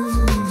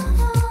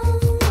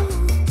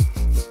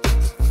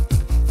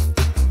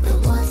 But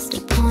what's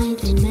the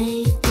point in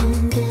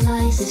making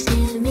devices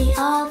give me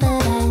all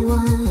that I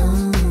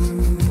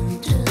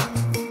want?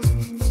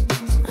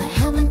 I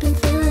haven't been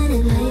feeling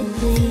it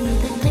lately.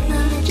 The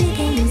technology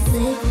came and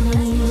saved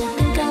me. I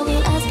think I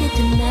will ask it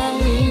to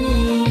marry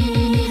me.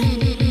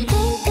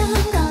 Think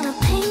I'm gonna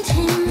paint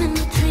him in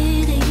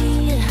 3D.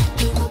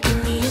 He will give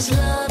me his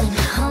love and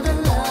all the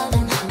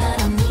loving that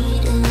I'm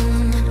needing.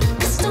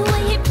 'Cause the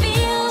way he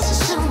feels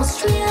is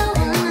almost real.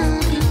 And I'll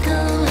keep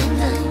going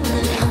down the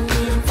way. I'm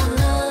needing for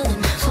love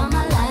and for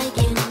my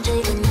liking.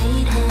 Jacob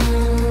made him.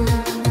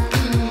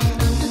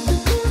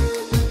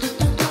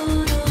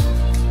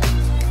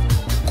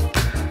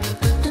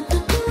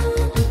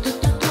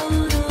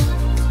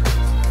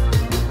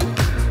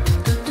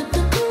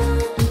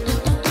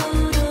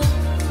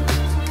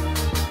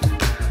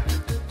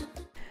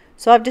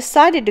 So I've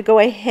decided to go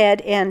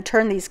ahead and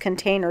turn these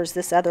containers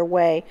this other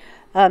way.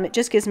 It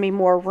just gives me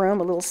more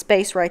room, a little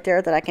space right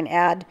there that I can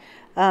add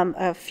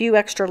a few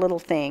extra little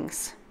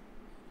things.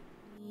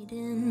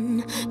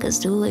 'Cause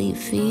the way he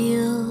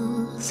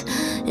feels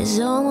is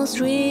almost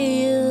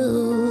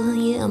real.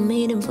 Yeah, I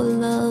made him for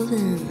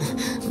loving.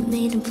 I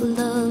made him for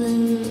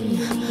loving.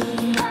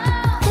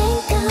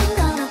 Think I'm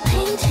gonna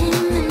paint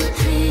him in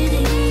 3D.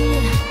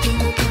 He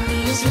will give me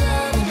his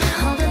love and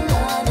all the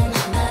loving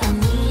that I'm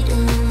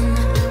needing.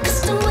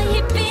 'Cause the way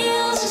he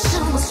feels is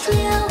almost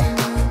real.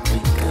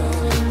 Keep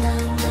going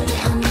down the way.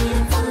 I made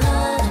him for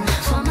loving,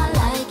 for my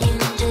liking.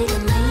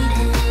 Jacob made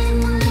him.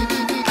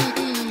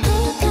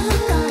 Think I'm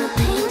gonna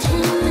paint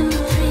him in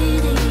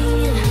 3D.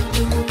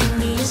 He will give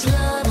me his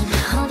love and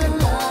all the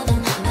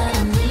loving that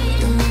I'm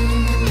needing.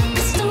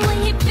 'Cause the way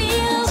he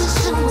feels is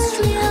almost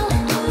real.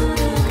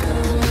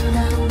 Going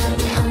down the way.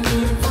 I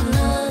made him for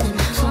loving,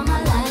 for my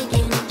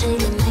liking.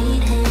 Jacob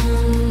made him.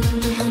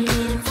 I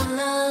made him for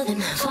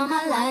loving, for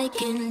my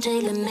liking.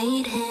 Jacob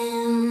made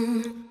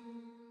him.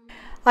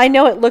 I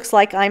know it looks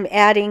like I'm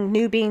adding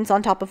new beans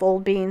on top of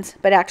old beans,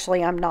 but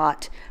actually I'm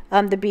not.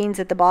 The beans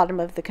at the bottom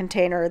of the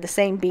container are the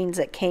same beans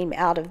that came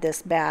out of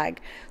this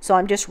bag. So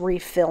I'm just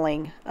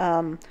refilling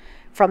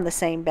from the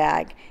same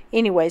bag.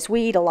 Anyways,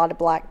 we eat a lot of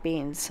black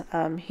beans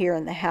here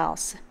in the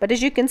house. But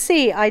as you can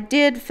see, I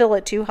did fill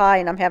it too high,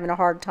 and I'm having a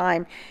hard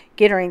time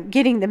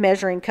getting the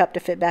measuring cup to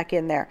fit back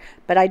in there.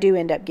 But I do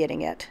end up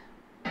getting it.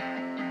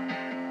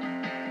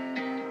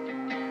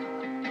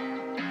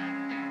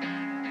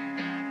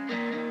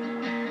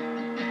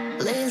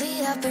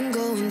 Lately I've been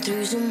going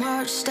through some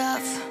hard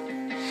stuff.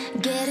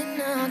 Getting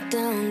knocked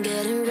down,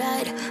 getting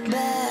right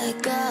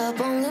back up.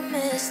 Only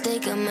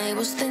mistake I made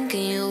was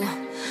thinking you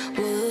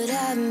would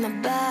have my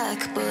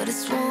back, but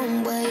it's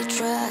one-way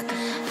track.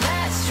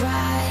 That's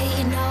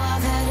right, now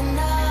I've had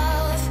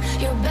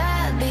enough. Your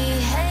bad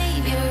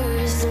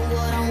behavior isn't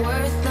what I'm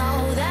worth.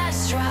 No,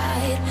 that's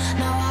right,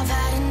 now I've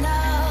had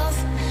enough.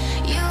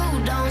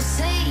 You don't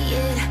see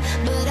it,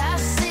 but I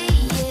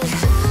see it.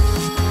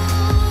 Ooh,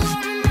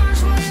 I'm not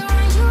sure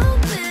on you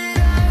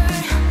bitter,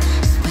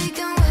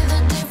 speaking with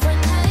a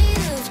different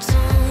native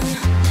tongue.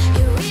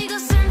 You're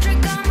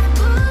egocentric, I'm a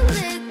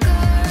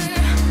bootlicker.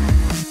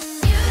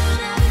 You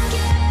don't ever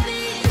get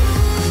me.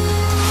 Ooh,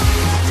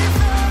 I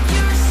develop,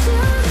 you're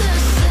still the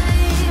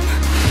same.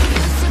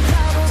 You see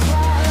problems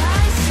while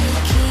I see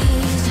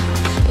keys.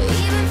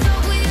 Even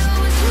though we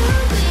always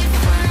will be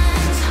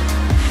friends,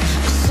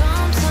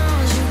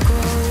 sometimes you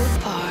grow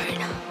apart.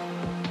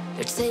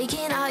 You're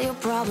taking all your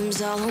problems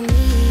all on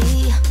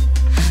me,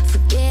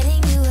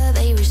 forgetting you have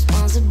a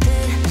responsibility.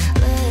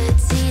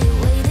 The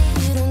way that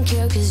you don't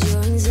care cause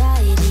your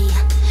anxiety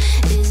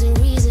isn't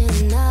reason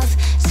enough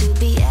to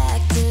be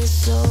acting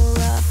so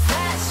rough.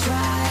 That's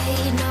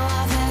right, now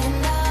I've had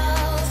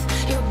enough.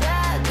 Your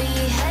bad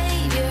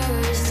behavior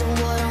isn't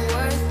what I'm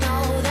worth. No,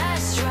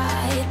 that's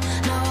right,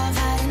 now I've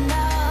had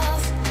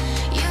enough.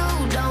 You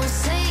don't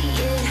see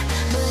it,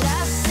 but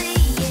I see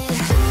it.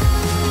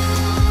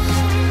 Ooh,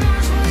 I'm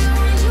not sure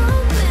on you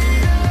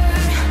bitter,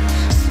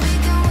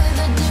 speaking with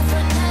a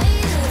different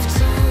native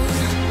tongue.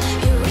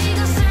 You're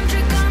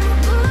egocentric, I'm a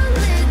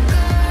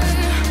bootlicker.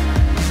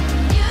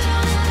 You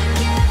don't ever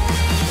get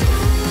me.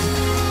 Ooh,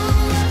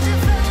 I've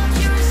developed,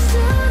 you're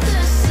still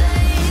the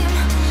same.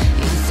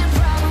 You see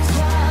problems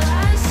while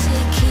I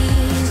see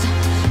keys.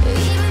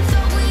 Even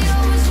though we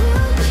always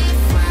will be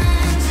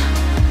friends,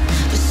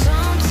 but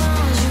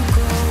sometimes you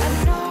grow. I've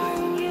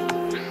known you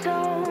so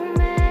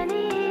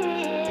many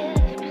years,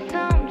 but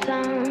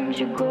sometimes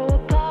you grow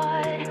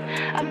apart.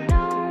 I've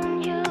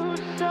known you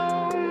so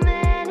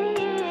many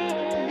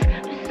years,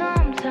 but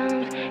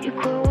sometimes you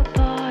grow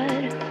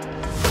apart.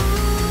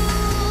 Ooh,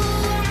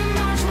 I'm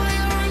not sure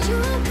on you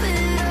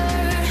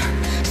bitter,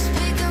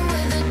 speaking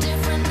with a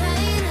different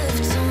native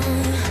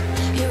tongue.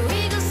 You're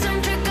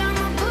egocentric, I'm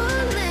a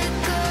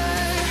bootlicker.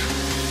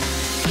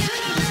 You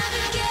don't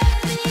ever get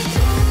me.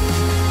 Ooh,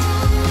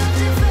 I've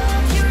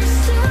developed, you're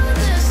still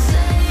the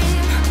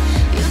same.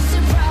 You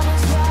see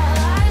problems while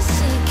I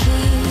see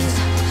keys.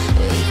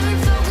 Even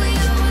though we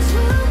always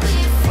will be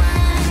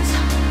friends,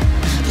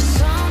 but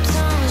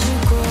sometimes you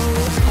grow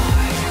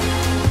apart.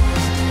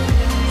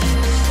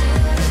 You're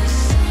still the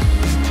same.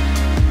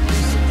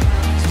 You see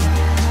problems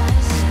while I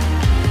see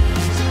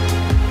keys. Though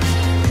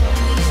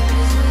we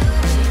always will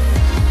be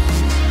friends,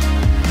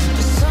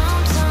 but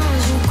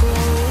sometimes you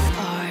grow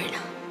apart.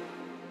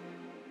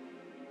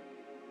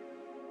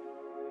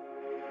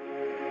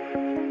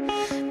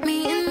 Me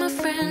and my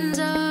friends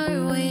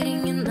are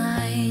waiting in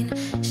line,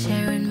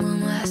 sharing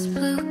one last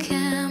blue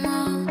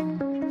camel.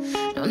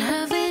 Don't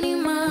have any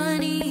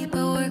money,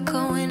 but we're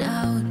going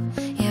out.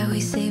 Yeah, we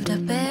saved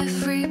up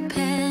every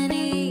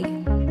penny.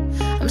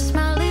 I'm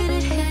smiling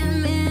at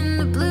him in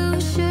the blue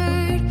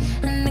shirt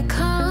and the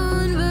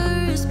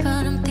Converse,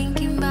 but I'm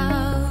thinking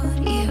about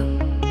you.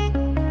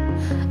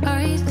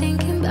 Are you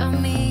thinking about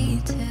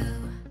me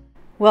too?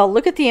 Well,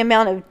 look at the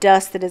amount of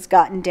dust that has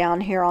gotten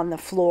down here on the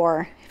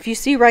floor. If you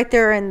see right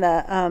there in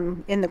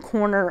the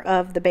corner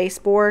of the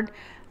baseboard,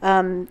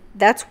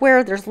 that's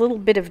where there's a little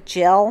bit of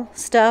gel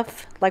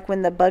stuff. Like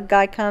when the bug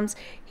guy comes,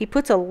 he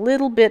puts a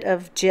little bit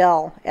of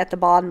gel at the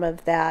bottom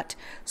of that,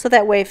 so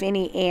that way if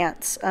any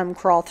ants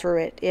crawl through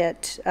it,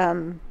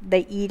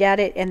 they eat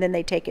at it and then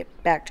they take it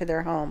back to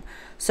their home.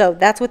 So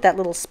that's what that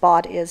little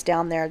spot is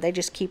down there. They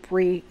just keep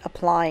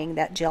reapplying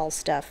that gel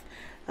stuff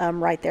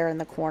right there in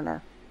the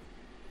corner.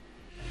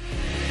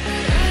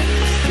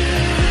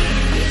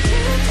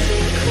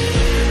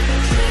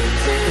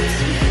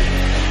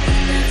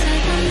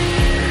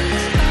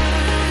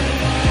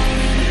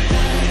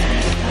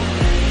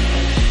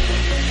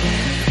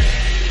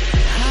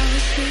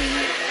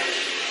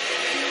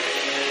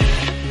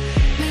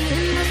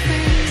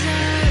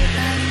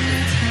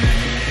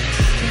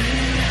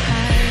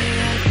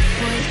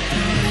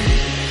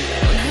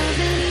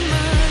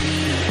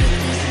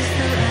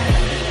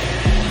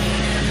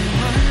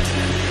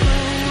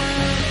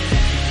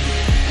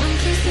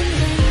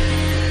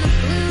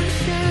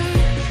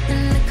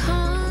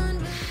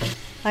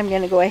 I'm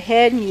going to go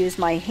ahead and use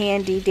my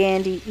handy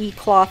dandy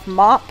e-cloth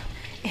mop,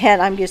 and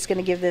I'm just going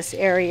to give this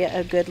area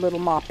a good little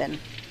mopping.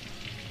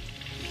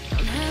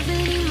 Don't have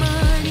any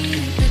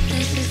money, but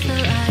this is the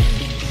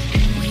life,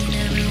 and we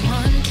never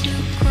want to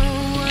grow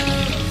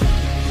up.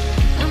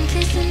 I'm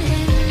kissing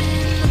him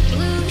in the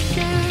blue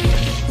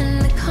shirt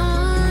and the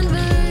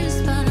Converse,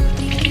 but I'm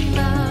thinking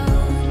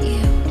about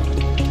you.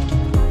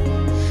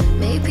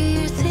 Maybe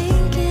you're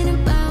thinking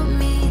about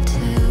me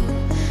too.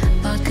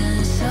 Vodka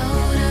and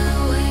soda,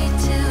 way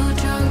too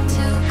drunk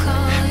to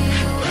call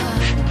you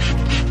up.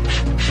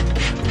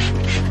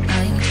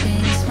 I'm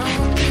chain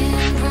smoking,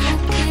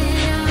 broke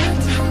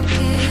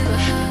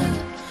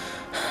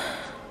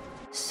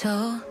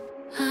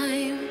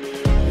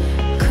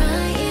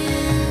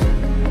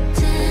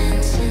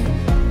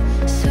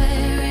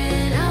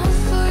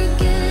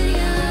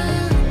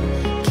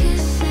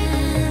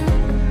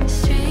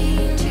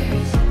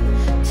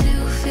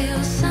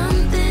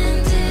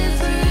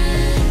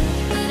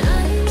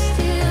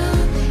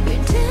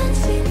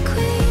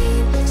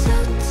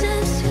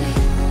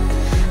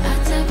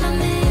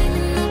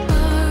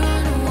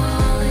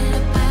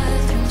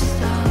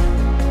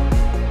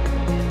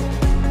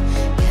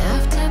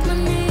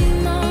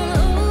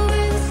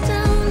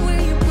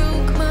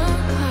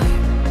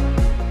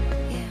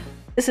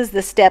This is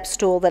the step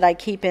stool that I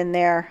keep in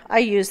there. I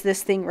use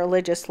this thing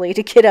religiously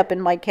to get up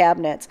in my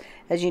cabinets.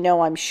 As you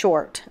know, I'm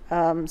short,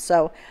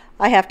 so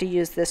I have to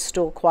use this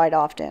stool quite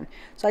often.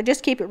 So I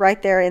just keep it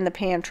right there in the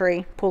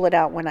pantry, pull it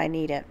out when I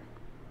need it.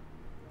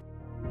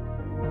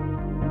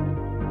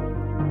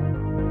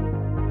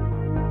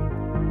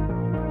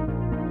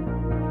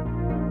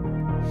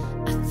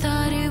 I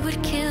thought it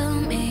would kill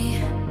me.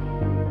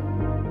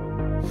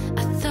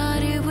 I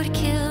thought it would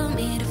kill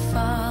me to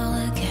fall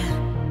again.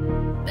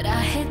 But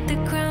I hit the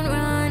ground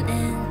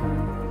running,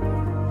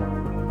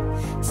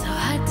 so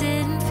I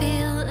didn't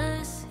feel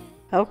a thing.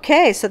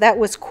 Okay, so that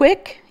was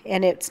quick,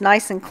 and it's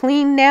nice and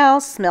clean now,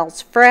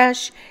 smells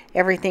fresh,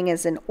 everything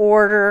is in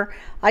order.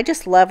 I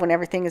just love when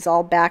everything is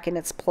all back in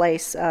its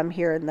place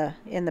here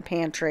in the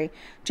pantry.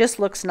 Just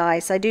looks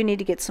nice. I do need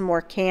to get some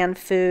more canned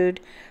food.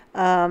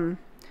 Other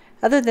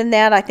than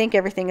that, I think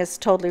everything is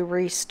totally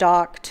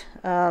restocked.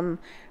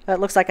 It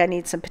looks like I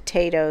need some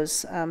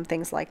potatoes,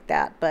 things like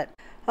that. But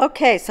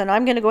okay, so now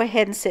I'm going to go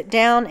ahead and sit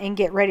down and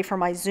get ready for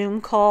my Zoom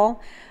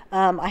call.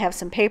 I have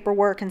some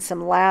paperwork and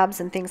some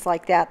labs and things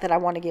like that that I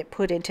want to get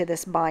put into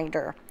this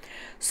binder.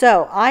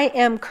 So I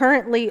am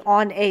currently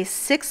on a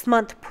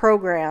 6-month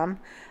program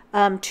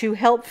to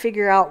help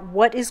figure out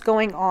what is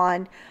going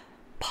on,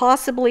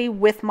 possibly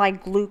with my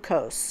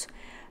glucose.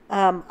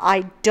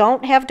 I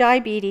don't have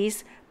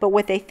diabetes, but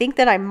what they think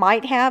that I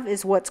might have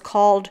is what's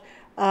called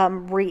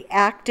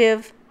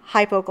reactive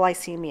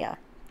hypoglycemia.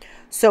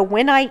 So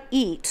when I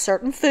eat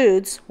certain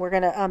foods, we're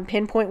going to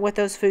pinpoint what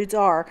those foods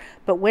are,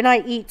 but when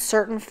I eat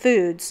certain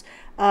foods,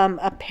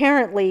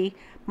 apparently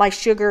my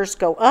sugars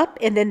go up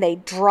and then they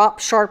drop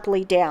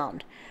sharply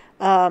down,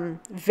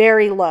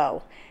 very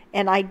low.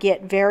 And I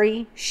get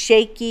very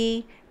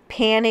shaky,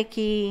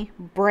 panicky,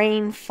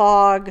 brain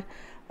fog,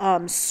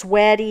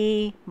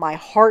 sweaty, my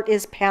heart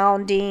is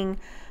pounding.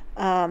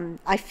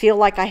 I feel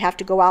like I have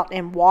to go out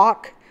and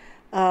walk,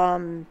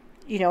 you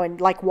know, and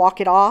like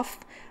walk it off.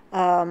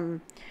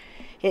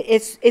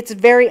 It's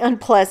very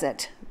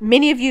unpleasant.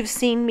 Many of you have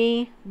seen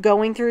me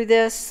going through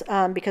this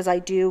because I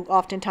do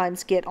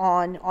oftentimes get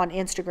on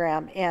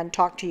Instagram and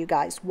talk to you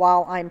guys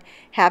while I'm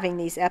having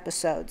these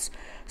episodes.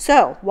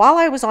 So while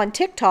I was on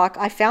TikTok,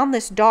 I found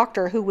this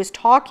doctor who was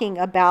talking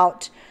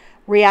about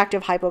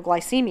reactive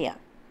hypoglycemia.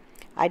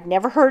 I'd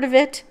never heard of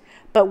it,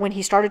 but when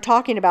he started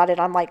talking about it,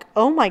 I'm like,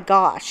 oh my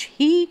gosh,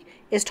 he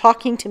is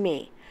talking to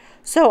me.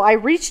 So I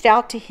reached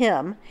out to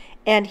him,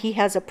 and he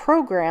has a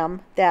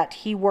program that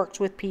he works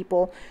with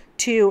people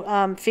to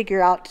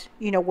figure out,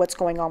 you know, what's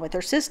going on with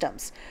their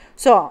systems.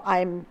 So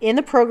I'm in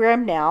the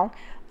program now.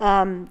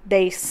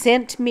 They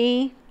sent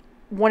me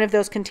one of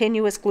those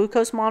continuous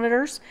glucose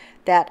monitors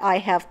that I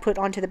have put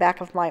onto the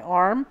back of my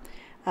arm.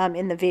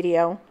 In the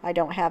video, I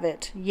don't have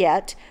it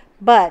yet,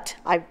 but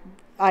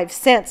I've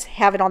since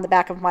have it on the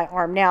back of my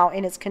arm now,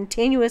 and it's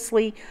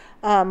continuously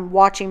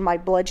watching my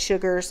blood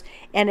sugars,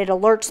 and it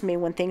alerts me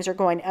when things are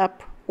going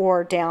up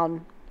or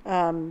down,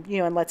 you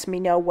know, and lets me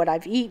know what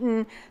I've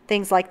eaten,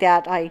 things like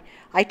that. I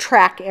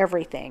track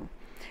everything.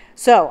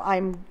 So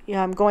I'm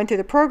going through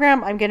the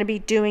program. I'm going to be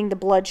doing the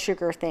blood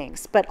sugar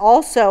things, but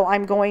also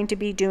I'm going to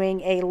be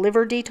doing a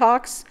liver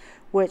detox,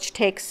 which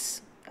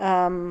takes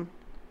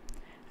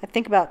I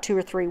think about 2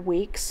 or 3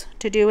 weeks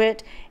to do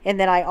it. And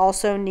then I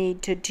also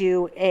need to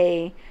do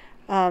a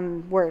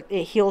where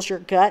it heals your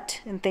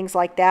gut and things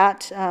like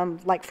that,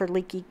 like for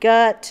leaky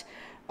gut.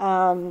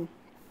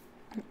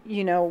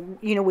 You know,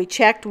 we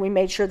checked, we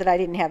made sure that I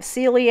didn't have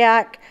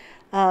celiac.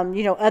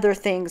 You know, other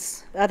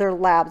things, other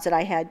labs that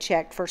I had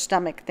checked for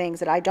stomach things,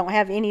 that I don't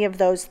have any of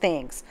those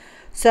things.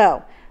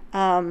 So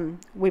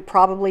we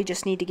probably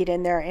just need to get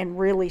in there and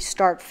really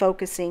start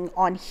focusing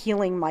on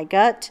healing my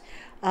gut,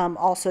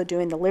 also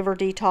doing the liver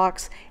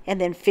detox, and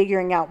then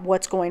figuring out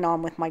what's going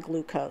on with my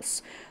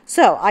glucose.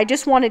 So I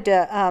just wanted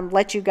to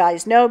let you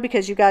guys know,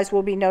 because you guys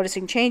will be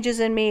noticing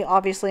changes in me.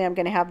 Obviously, I'm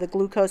going to have the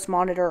glucose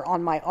monitor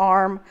on my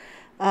arm.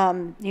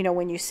 You know,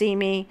 when you see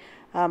me,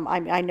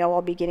 I know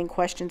I'll be getting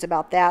questions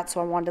about that,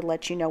 so I wanted to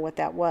let you know what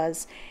that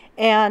was.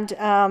 And,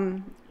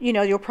 you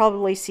know, you'll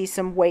probably see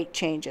some weight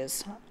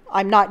changes.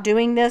 I'm not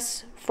doing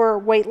this for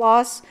weight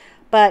loss,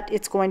 but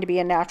it's going to be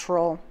a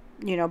natural,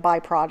 you know,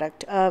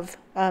 byproduct of,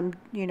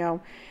 you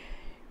know,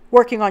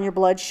 working on your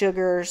blood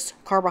sugars,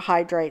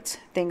 carbohydrates,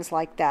 things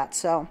like that.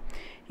 So,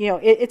 you know,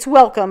 it's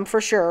welcome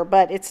for sure,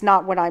 but it's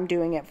not what I'm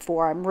doing it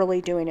for. I'm really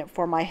doing it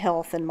for my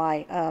health and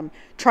my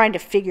trying to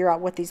figure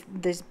out what these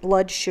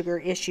blood sugar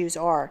issues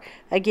are.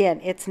 Again,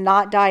 it's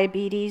not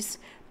diabetes,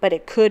 but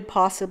it could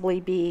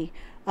possibly be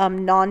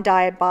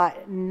non-diabetic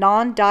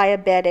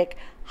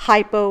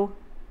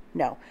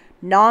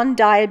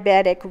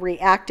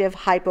reactive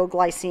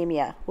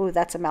hypoglycemia. Ooh,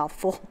 that's a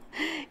mouthful.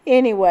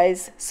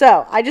 Anyways,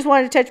 so I just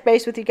wanted to touch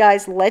base with you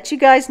guys, let you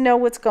guys know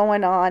what's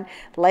going on,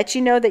 let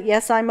you know that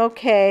yes, I'm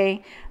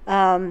okay,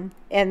 and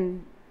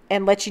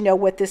let you know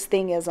what this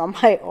thing is on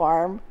my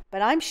arm.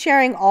 But I'm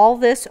sharing all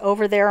this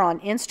over there on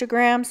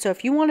Instagram, so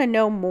if you want to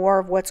know more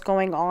of what's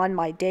going on,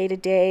 my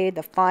day-to-day,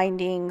 the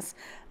findings,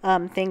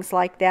 things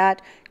like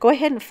that, go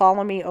ahead and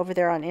follow me over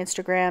there on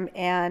Instagram,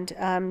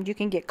 and you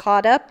can get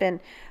caught up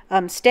and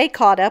stay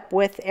caught up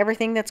with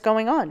everything that's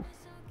going on.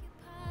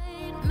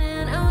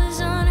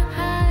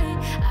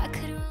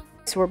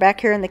 So we're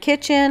back here in the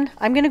kitchen.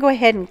 I'm going to go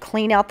ahead and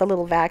clean out the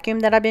little vacuum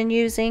that I've been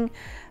using.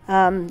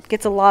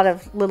 Gets a lot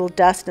of little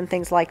dust and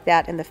things like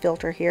that in the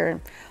filter here.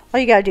 And all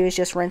you got to do is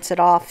just rinse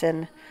it off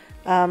and,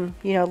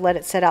 you know, let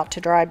it set out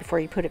to dry before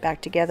you put it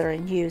back together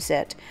and use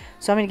it.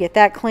 So I'm going to get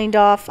that cleaned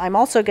off. I'm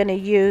also going to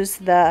use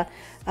the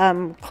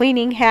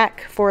cleaning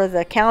hack for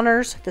the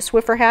counters, the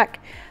Swiffer hack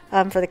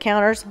for the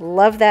counters.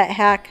 Love that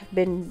hack.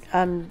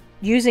 Been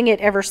using it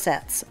ever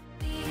since.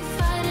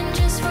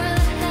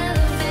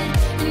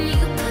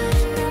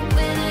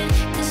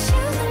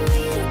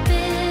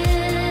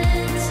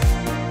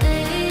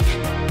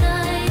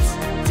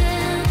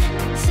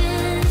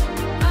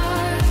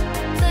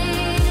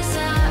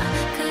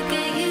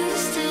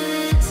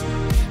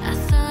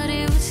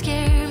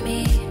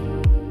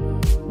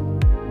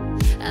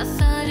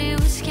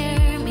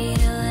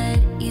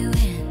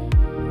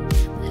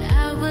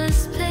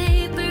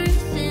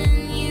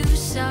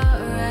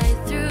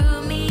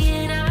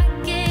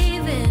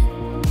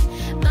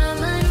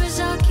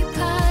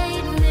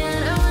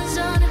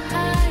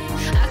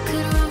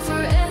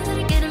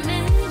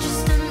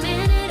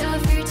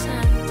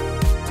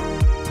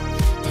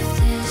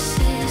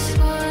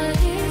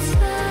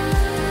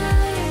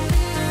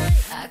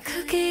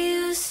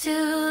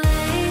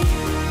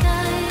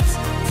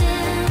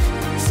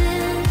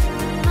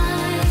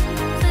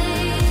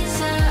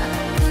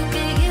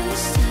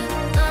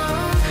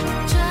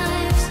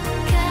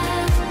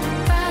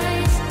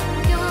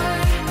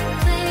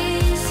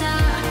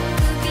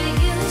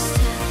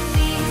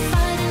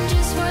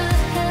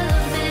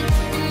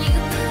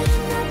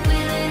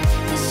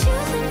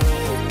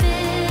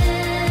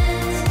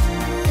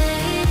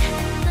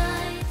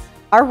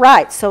 All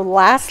right, so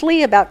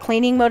lastly about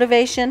cleaning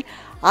motivation,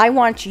 I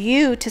want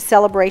you to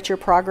celebrate your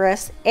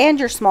progress and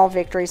your small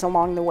victories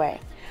along the way.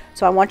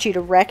 So I want you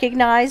to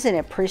recognize and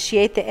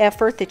appreciate the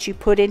effort that you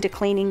put into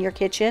cleaning your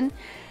kitchen.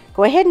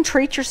 Go ahead and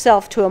treat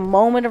yourself to a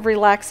moment of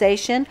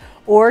relaxation,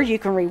 or you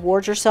can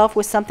reward yourself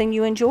with something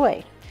you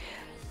enjoy.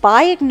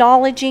 By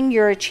acknowledging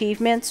your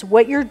achievements,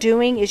 what you're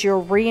doing is you're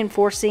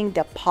reinforcing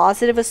the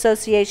positive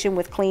association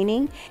with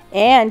cleaning,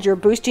 and you're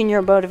boosting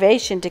your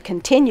motivation to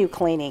continue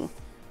cleaning.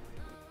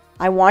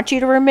 I want you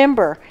to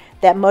remember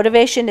that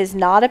motivation is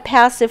not a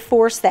passive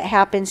force that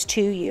happens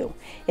to you.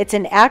 It's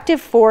an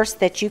active force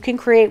that you can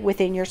create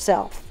within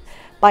yourself.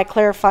 By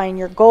clarifying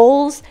your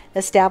goals,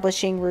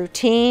 establishing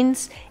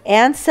routines,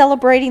 and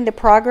celebrating the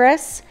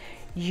progress,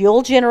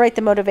 you'll generate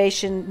the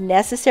motivation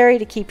necessary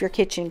to keep your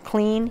kitchen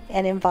clean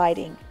and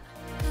inviting.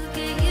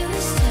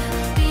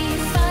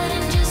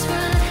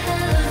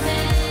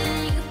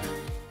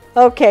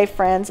 Okay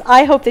friends,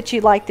 I hope that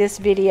you liked this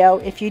video.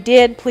 If you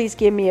did, please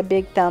give me a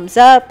big thumbs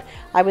up.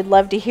 I would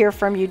love to hear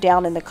from you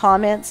down in the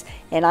comments,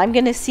 and I'm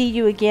going to see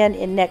you again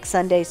in next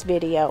Sunday's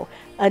video.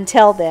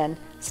 Until then,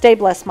 stay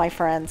blessed, my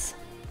friends.